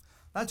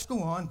 Let's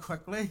go on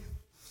quickly.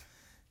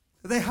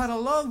 They had a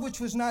love which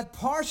was not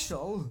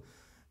partial,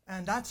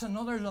 and that's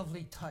another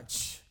lovely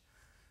touch.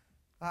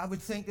 I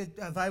would think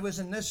that if I was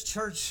in this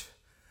church,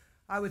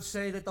 I would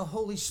say that the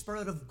Holy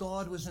Spirit of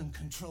God was in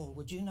control.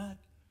 Would you not?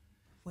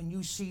 When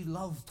you see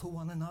love to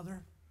one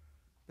another,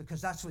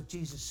 because that's what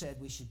Jesus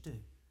said we should do.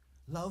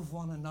 Love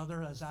one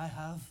another as I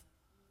have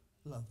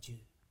loved you.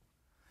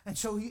 And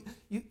so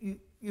you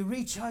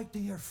reach out to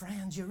your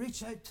friends, you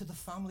reach out to the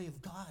family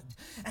of God,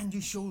 and you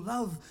show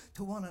love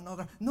to one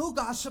another. No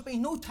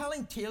gossiping, no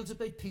telling tales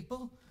about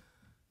people.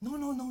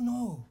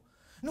 No.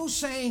 No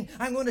saying,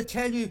 I'm going to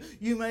tell you,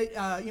 you might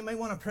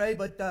want to pray,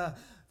 but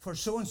for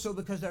so-and-so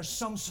because there's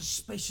some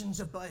suspicions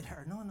about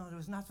her. No, there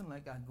was nothing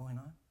like that going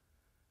on.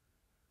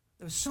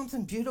 There was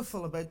something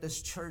beautiful about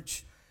this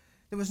church.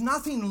 There was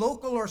nothing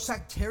local or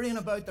sectarian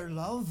about their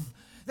love.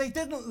 They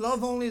didn't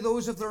love only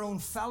those of their own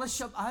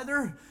fellowship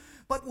either.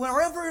 But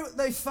wherever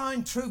they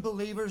found true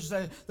believers,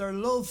 their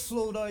love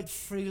flowed out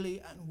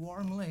freely and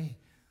warmly.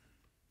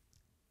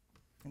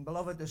 And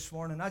beloved, this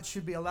morning, that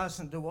should be a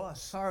lesson to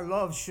us. Our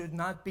love should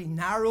not be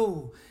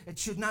narrow. It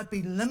should not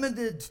be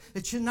limited.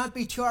 It should not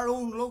be to our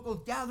own local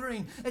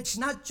gathering. It's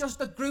not just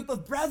a group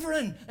of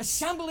brethren,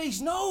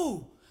 assemblies.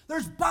 No.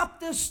 There's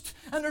Baptists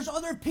and there's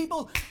other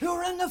people who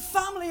are in the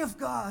family of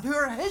God, who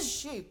are His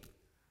sheep.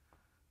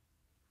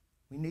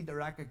 We need to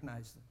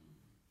recognize them.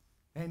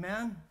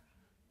 Amen?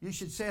 You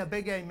should say a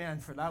big amen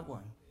for that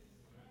one.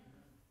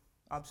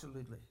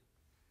 Absolutely.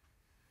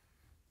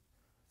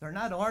 They're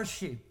not our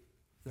sheep.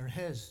 They're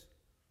His.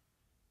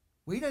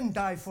 We didn't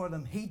die for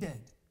them. He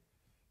did.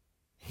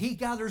 He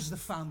gathers the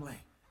family.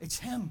 It's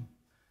Him.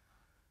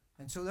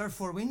 And so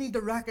therefore, we need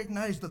to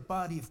recognize the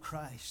body of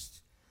Christ.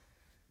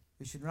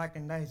 We should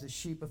recognize the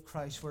sheep of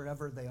Christ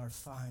wherever they are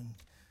found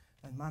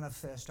and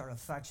manifest our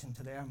affection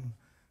to them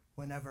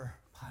whenever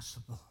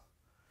possible.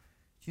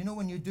 Do you know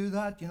when you do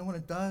that, you know what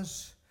it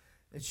does?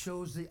 It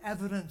shows the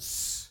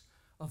evidence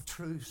of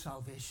true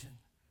salvation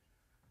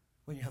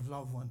when you have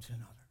love one to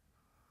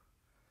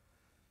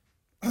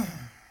another.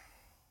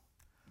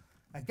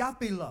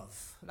 Agape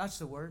love, that's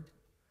the word.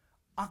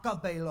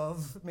 Agape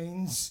love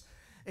means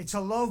it's a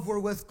love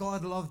wherewith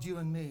God loved you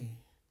and me,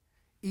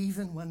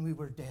 even when we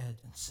were dead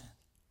in sin.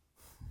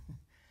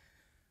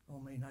 Oh,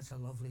 man, that's a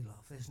lovely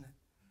love, isn't it?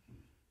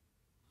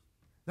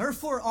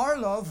 Therefore, our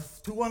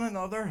love to one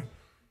another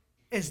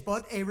is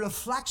but a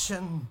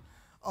reflection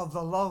of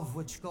the love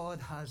which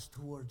God has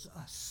towards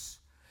us.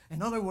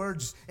 In other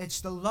words, it's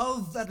the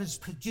love that is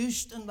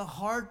produced in the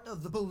heart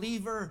of the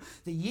believer,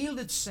 the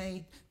yielded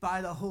saint,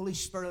 by the Holy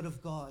Spirit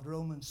of God.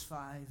 Romans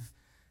 5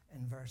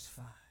 and verse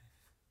 5.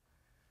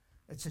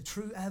 It's a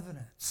true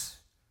evidence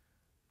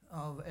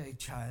of a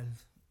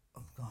child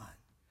of God.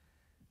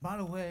 By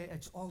the way,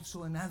 it's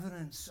also an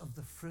evidence of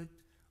the fruit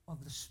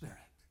of the Spirit.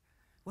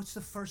 What's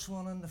the first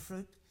one in the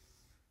fruit?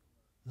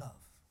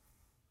 Love.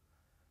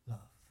 Love.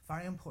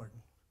 Very important.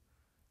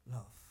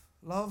 Love.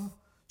 Love,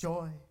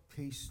 joy,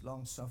 peace,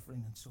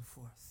 long-suffering, and so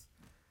forth.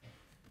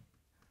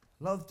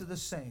 Love to the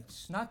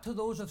saints, not to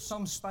those of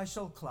some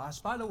special class.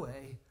 By the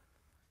way,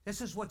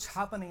 this is what's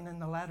happening in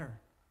the letter.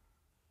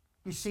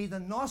 You see, the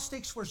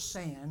Gnostics were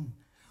saying,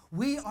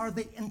 we are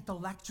the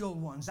intellectual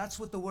ones. That's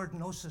what the word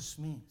gnosis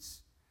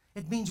means.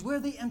 It means we're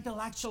the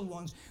intellectual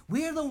ones.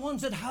 We're the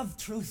ones that have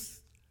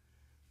truth.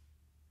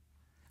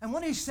 And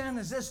what he's saying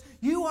is this: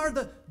 you are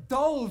the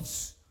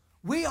dulls.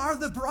 We are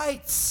the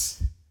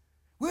brights.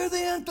 We're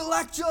the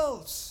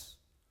intellectuals.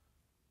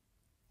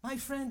 My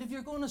friend, if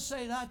you're going to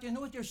say that, you know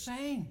what you're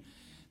saying?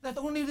 That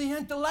only the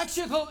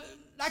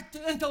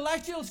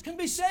intellectuals can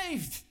be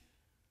saved.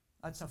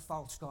 That's a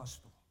false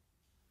gospel.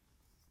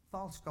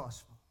 False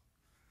gospel.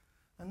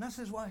 And this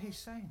is why he's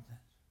saying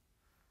that.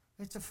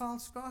 It's a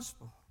false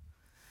gospel.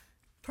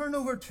 Turn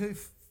over to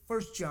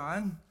 1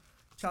 John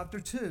chapter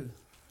 2.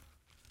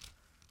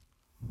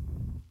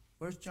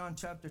 1 John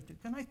chapter 2.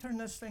 Can I turn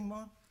this thing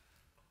on?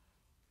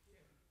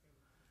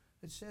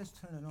 It says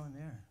turn it on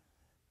there.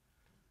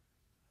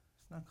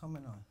 It's not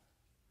coming on.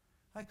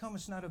 How come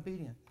it's not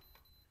obedient?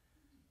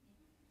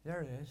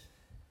 There it is.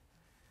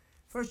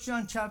 1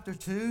 John chapter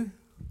 2.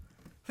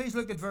 Please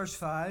look at verse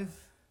 5.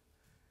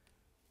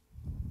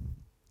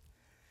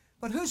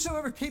 But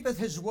whosoever keepeth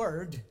his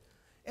word,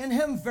 in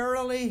him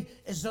verily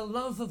is the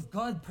love of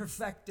God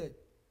perfected.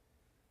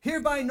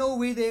 Hereby know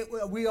we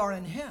that we are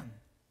in him.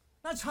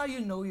 That's how you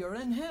know you're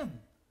in him.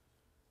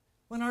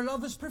 When our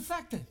love is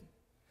perfected.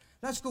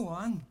 Let's go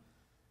on.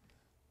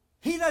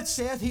 He that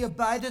saith he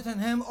abideth in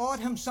him ought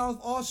himself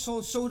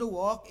also so to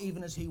walk,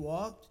 even as he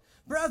walked.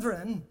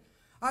 Brethren,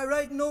 I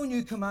write no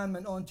new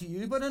commandment unto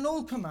you, but an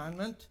old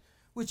commandment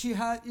which you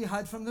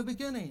had from the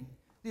beginning.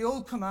 The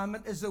old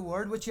commandment is the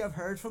word which you have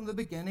heard from the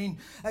beginning.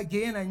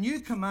 Again, a new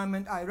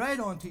commandment I write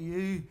unto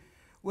you,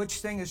 which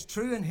thing is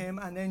true in him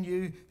and in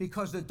you,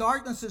 because the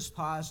darkness is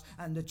past,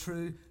 and the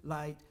true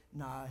light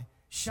now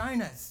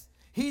shineth.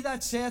 He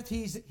that saith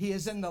he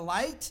is in the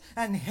light,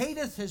 and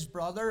hateth his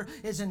brother,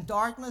 is in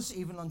darkness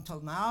even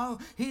until now.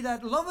 He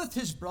that loveth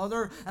his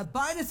brother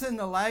abideth in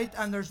the light,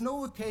 and there's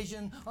no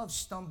occasion of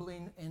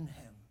stumbling in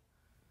him.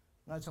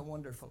 That's a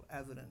wonderful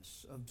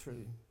evidence of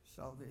true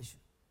salvation.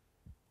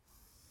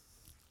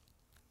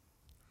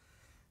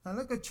 Now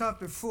look at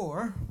chapter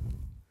 4,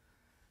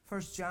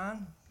 1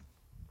 John.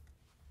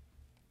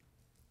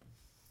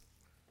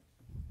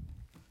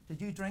 Did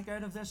you drink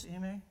out of this,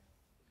 Amy?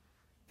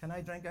 Can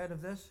I drink out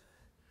of this?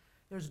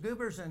 There's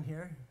goobers in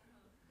here.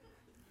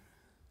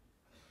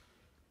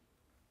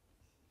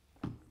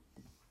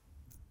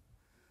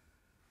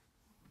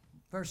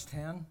 Verse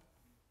 10.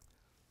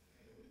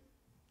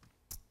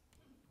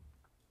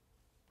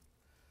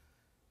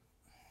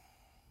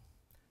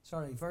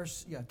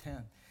 Verse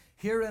 10.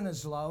 Herein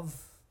is love,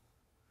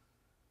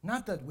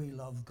 not that we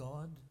love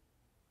God,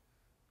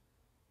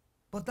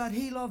 but that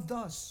he loved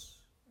us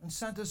and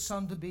sent his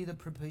Son to be the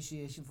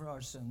propitiation for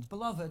our sins.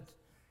 Beloved,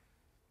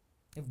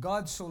 if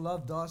God so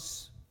loved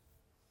us,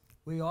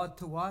 we ought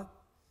to what?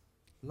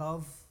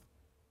 Love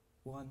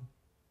one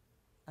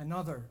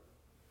another.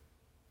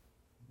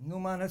 No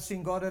man hath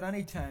seen God at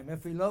any time.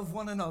 If we love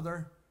one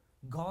another,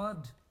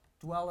 God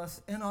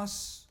dwelleth in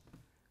us,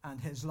 and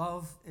his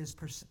love is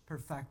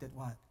perfected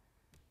what?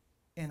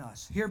 In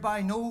us.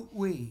 Hereby know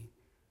we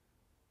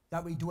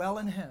that we dwell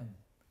in him,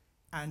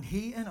 and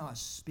he in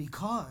us,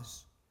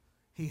 because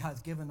he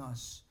hath given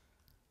us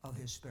of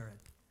his Spirit.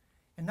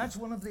 And that's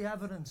one of the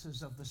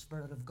evidences of the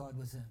Spirit of God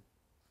within,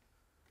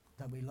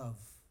 that we love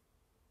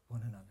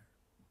one another.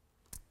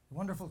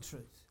 Wonderful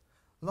truth.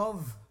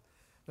 Love,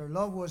 they had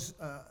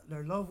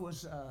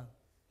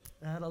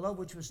a love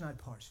which was not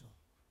partial.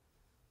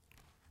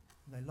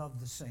 They loved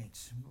the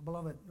saints.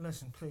 Beloved,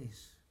 listen,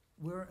 please.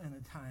 We're in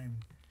a time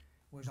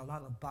where there's a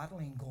lot of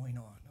battling going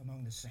on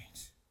among the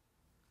saints.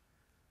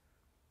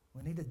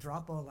 We need to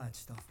drop all that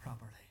stuff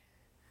properly.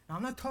 Now,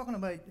 I'm not talking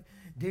about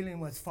dealing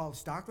with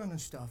false doctrine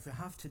and stuff. You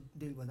have to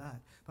deal with that.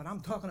 But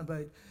I'm talking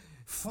about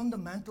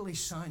fundamentally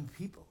sound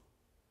people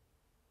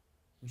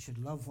We should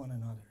love one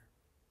another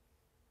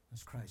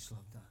as Christ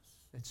loved us.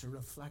 It's a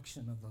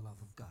reflection of the love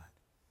of God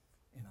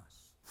in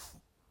us.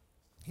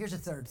 Here's a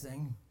third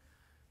thing,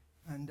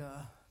 and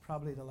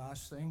probably the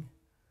last thing.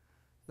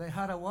 They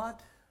had a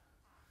what?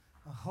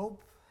 A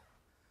hope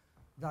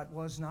that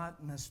was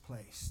not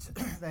misplaced.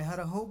 They had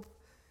a hope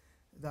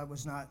that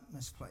was not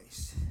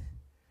misplaced.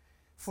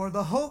 For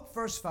the hope,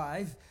 verse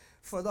 5,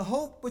 for the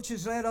hope which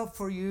is laid up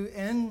for you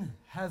in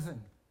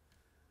heaven.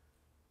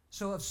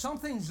 So if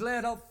something's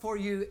laid up for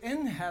you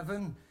in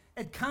heaven,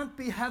 it can't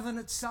be heaven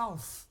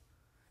itself.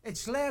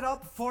 It's laid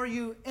up for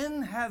you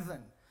in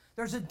heaven.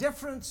 There's a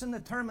difference in the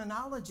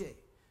terminology.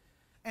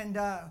 And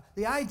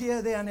the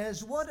idea then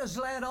is, what is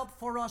laid up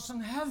for us in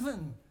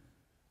heaven?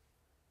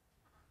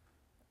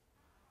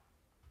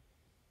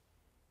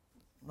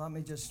 Let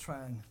me just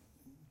try and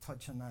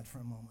touch on that for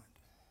a moment.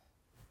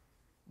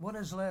 What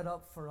is laid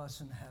up for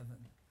us in heaven?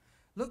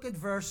 Look at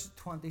verse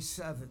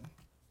 27.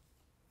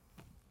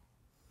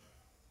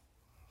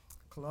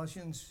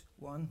 Colossians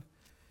 1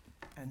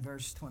 and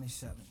verse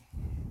 27.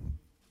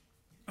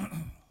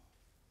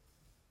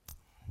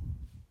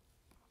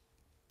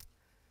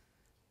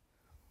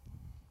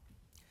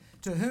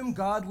 To whom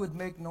God would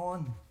make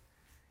known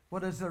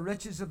what is the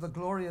riches of the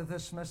glory of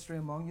this mystery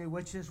among you,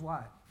 which is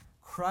what?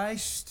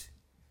 Christ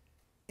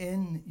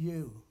in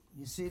you.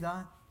 You see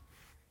that?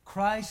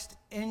 Christ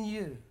in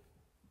you.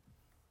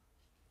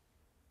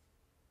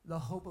 The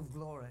hope of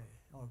glory.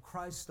 Or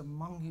Christ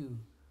among you,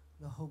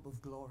 the hope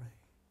of glory.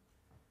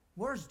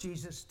 Where's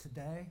Jesus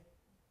today?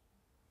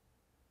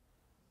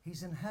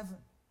 He's in heaven.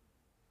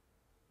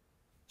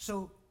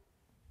 So,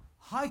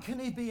 how can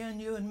he be in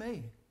you and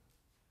me?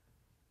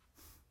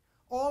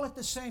 All at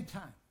the same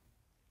time.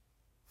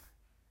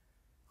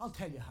 I'll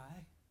tell you how.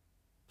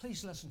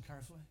 Please listen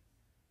carefully.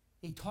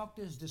 He talked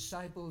to his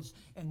disciples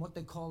in what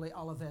they call the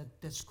Olivet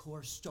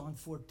Discourse, John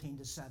 14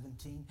 to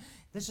 17.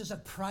 This is a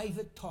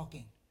private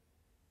talking.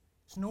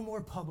 It's no more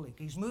public.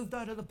 He's moved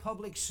out of the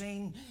public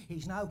scene.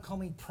 He's now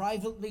coming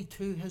privately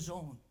to his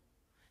own.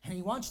 And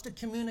he wants to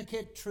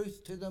communicate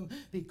truth to them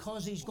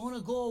because he's going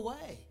to go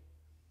away.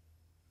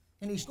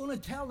 And he's going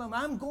to tell them,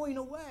 I'm going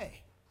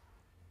away.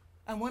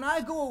 And when I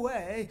go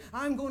away,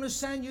 I'm going to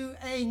send you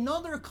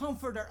another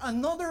comforter,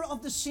 another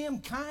of the same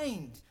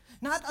kind.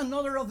 Not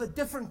another of a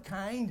different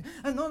kind,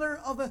 another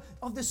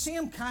of the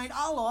same kind,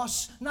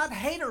 allos, not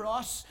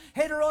heteros.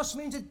 Heteros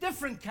means a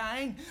different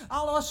kind.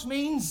 Allos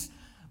means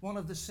one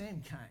of the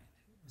same kind.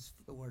 That's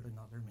what the word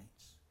another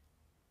means.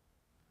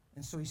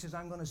 And so he says,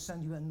 I'm going to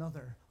send you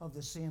another of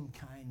the same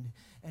kind.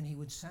 And he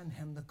would send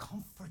him the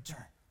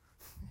Comforter.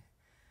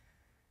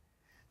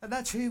 And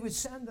that's who he would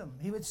send him.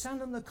 He would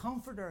send him the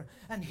Comforter.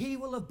 And he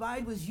will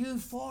abide with you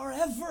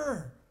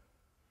forever.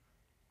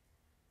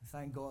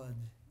 Thank God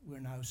we're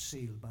now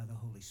sealed by the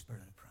Holy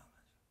Spirit of promise.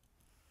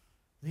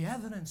 The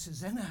evidence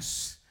is in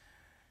us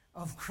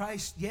of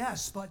Christ,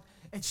 yes, but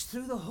it's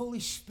through the Holy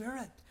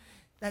Spirit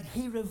that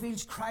he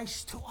reveals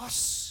Christ to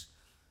us.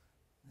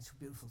 It's a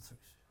beautiful truth.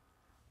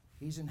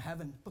 He's in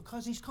heaven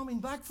because he's coming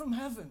back from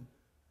heaven.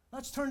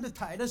 Let's turn to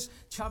Titus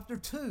chapter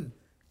 2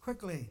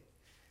 quickly.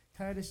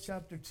 Titus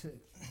chapter 2.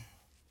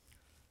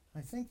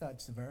 I think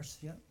that's the verse,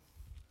 yeah.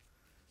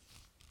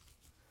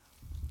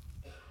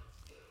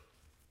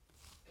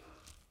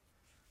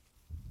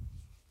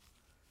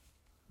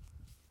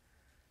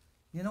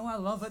 You know, I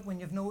love it when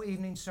you've no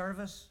evening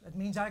service. It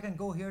means I can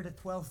go here to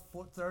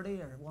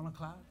 12:30 or 1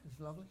 o'clock. It's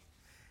lovely.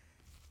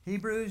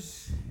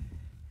 Hebrews,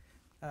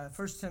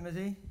 1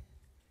 Timothy.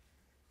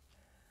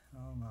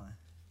 Oh my.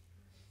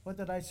 What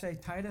did I say?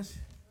 Titus?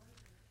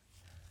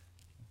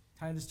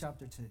 Titus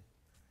chapter 2.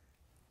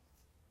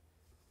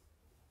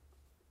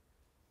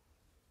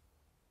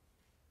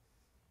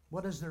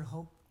 What is their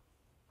hope?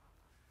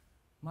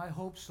 My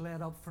hope's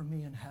laid up for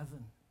me in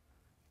heaven.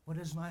 What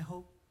is my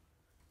hope?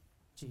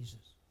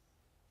 Jesus.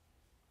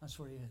 That's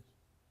where he is.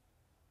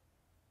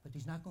 But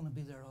he's not going to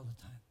be there all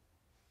the time.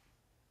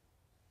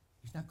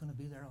 He's not going to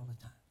be there all the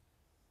time.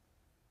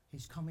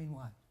 He's coming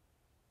what?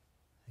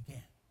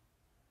 Again.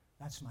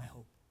 That's my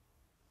hope.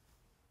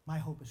 My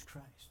hope is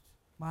Christ.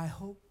 My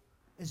hope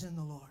is in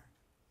the Lord.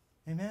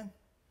 Amen?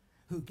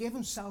 Who gave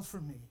himself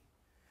for me.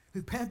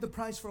 Who paid the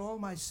price for all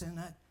my sin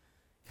at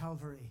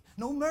Calvary.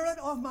 No merit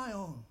of my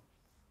own.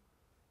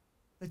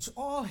 It's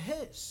all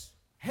his.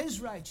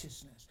 His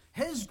righteousness.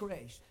 His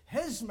grace.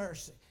 His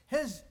mercy.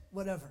 His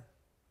whatever.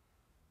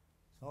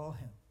 It's all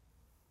him.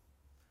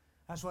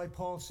 That's why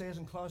Paul says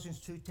in Colossians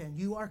 2:10,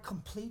 you are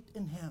complete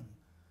in him.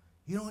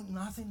 You don't need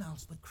nothing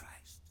else but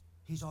Christ.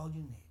 He's all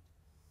you need.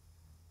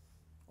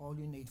 All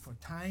you need for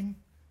time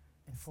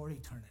and for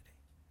eternity.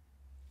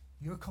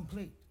 You're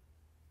complete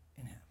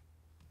in him.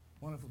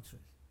 Wonderful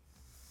truth.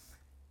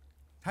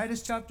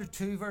 Titus chapter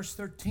 2, verse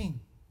 13.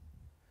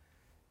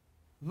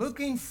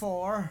 Looking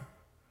for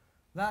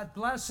that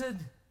blessed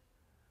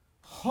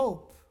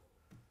hope.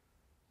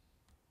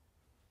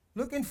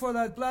 Looking for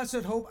that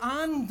blessed hope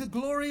and the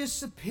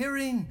glorious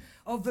appearing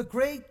of the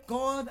great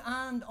God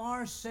and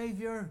our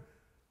Savior,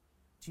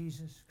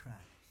 Jesus Christ.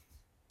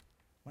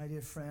 My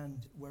dear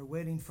friend, we're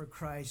waiting for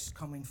Christ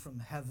coming from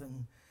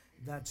heaven.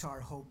 That's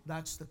our hope.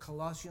 That's the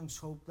Colossians'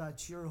 hope.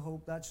 That's your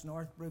hope. That's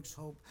Northbrook's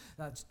hope.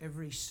 That's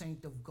every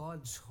saint of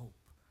God's hope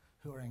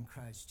who are in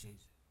Christ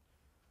Jesus.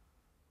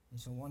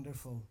 It's a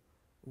wonderful,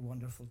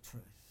 wonderful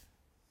truth.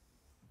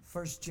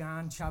 1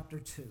 John chapter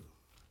 2.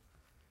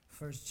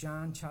 1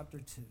 John chapter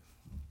 2.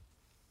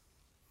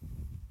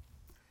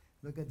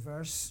 Look at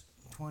verse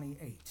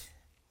 28.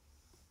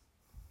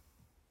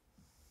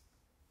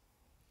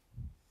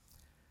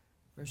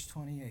 Verse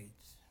 28.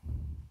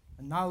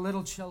 And now,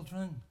 little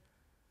children,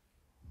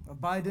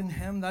 abide in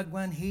him, that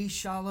when he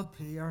shall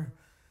appear,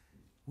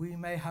 we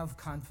may have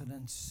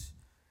confidence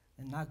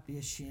and not be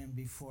ashamed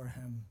before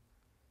him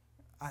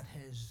at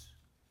his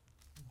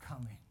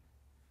coming.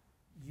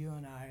 You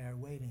and I are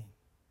waiting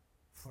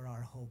for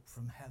our hope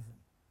from heaven.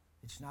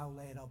 It's now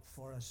laid up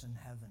for us in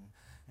heaven,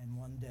 and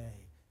one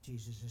day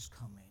Jesus is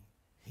coming.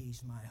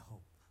 He's my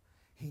hope.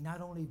 He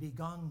not only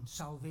begun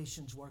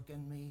salvation's work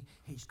in me,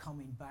 he's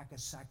coming back a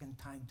second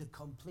time to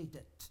complete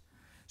it,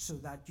 so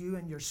that you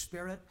and your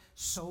spirit,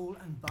 soul,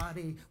 and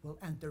body will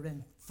enter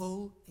in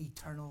full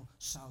eternal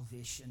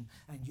salvation,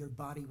 and your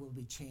body will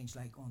be changed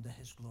like unto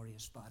his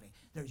glorious body.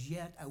 There's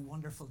yet a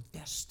wonderful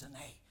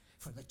destiny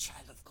for the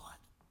child of God.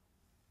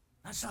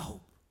 That's the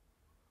hope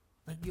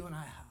that you and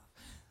I have.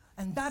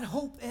 And that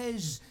hope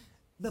is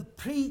the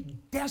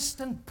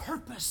predestined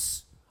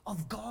purpose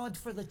of God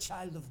for the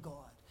child of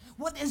God.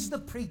 What is the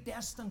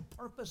predestined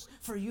purpose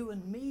for you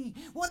and me?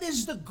 What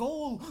is the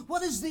goal?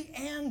 What is the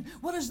end?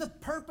 What is the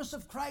purpose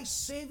of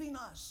Christ saving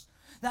us?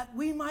 That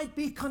we might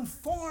be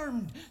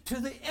conformed to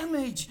the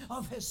image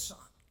of his Son.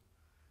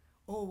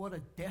 Oh, what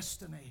a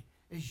destiny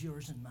is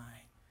yours and mine.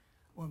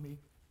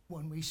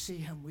 When we see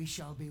him, we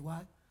shall be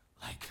what?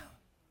 Like him.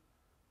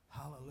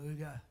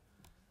 Hallelujah.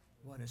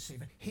 What a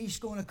Savior. He's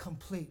going to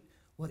complete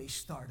what he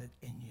started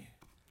in you.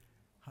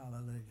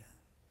 Hallelujah.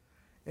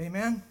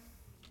 Amen.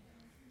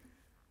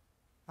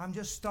 I'm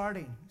just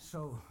starting,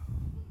 so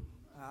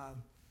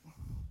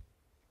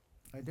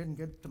I didn't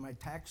get to my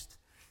text,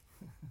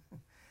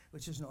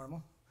 which is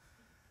normal.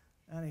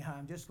 Anyhow,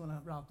 I'm just going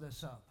to wrap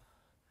this up.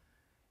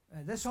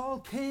 This all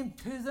came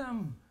to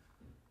them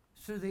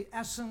through the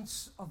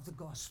essence of the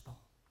gospel.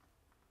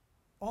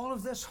 All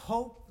of this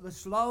hope,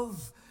 this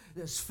love,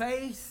 this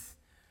faith,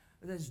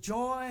 this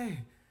joy,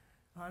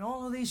 and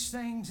all of these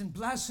things and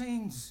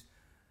blessings,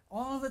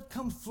 all of it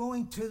come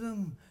flowing to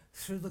them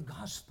through the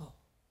gospel.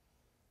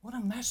 What a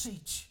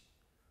message.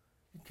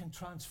 It can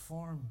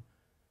transform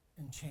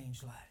and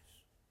change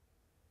lives.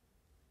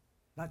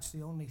 That's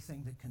the only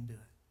thing that can do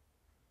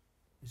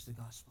it, is the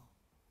gospel.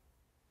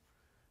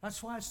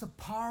 That's why it's the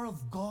power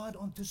of God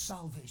unto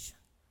salvation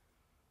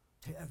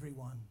to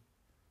everyone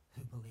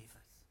who believeth.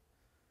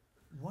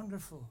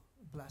 Wonderful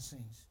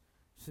blessings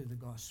through the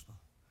gospel.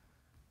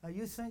 Now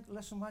you think,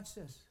 listen, watch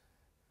this.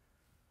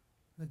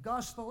 The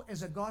gospel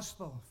is a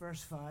gospel,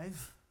 verse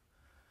 5.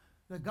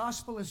 The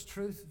gospel is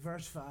truth,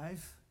 verse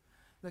 5.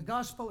 The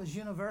gospel is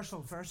universal,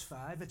 verse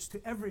 5. It's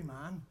to every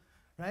man,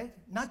 right?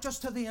 Not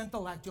just to the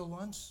intellectual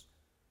ones.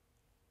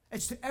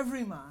 It's to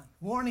every man,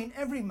 warning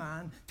every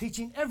man,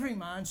 teaching every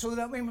man, so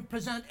that we may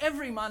present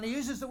every man. He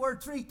uses the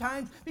word 3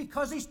 times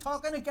because he's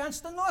talking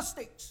against the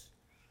Gnostics,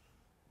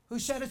 who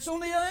said it's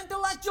only the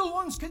intellectual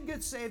ones can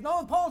get saved.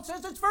 No, Paul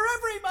says it's for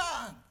every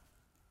man.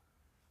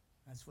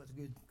 That's what's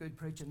good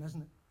preaching,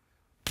 isn't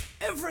it?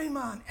 Every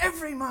man,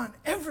 every man,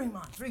 every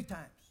man, 3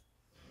 times.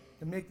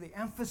 To make the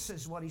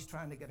emphasis what he's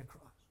trying to get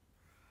across.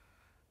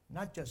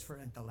 Not just for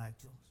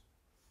intellectuals.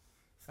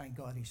 Thank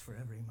God he's for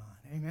every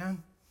man.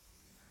 Amen?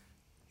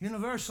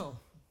 Universal.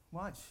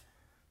 Watch.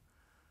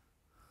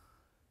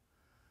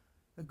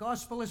 The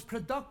gospel is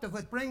productive.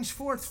 It brings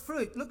forth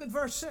fruit. Look at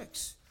verse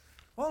 6.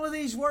 All of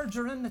these words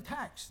are in the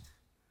text.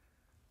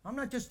 I'm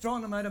not just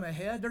drawing them out of my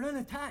head. They're in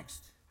the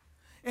text.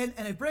 And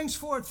it brings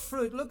forth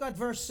fruit. Look at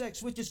verse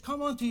 6. Which is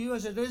come unto you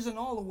as it is in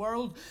all the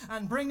world,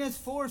 and bringeth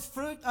forth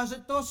fruit as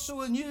it does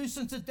so in you,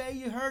 since the day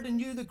you heard and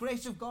knew the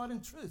grace of God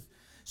in truth.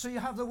 So you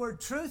have the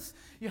word truth,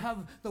 you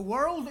have the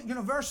world,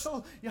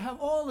 universal, you have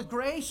all the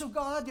grace of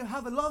God, you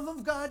have the love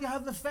of God, you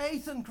have the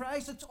faith in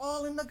Christ. It's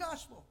all in the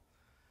gospel.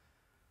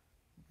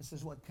 This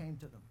is what came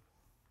to them.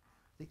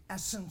 The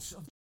essence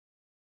of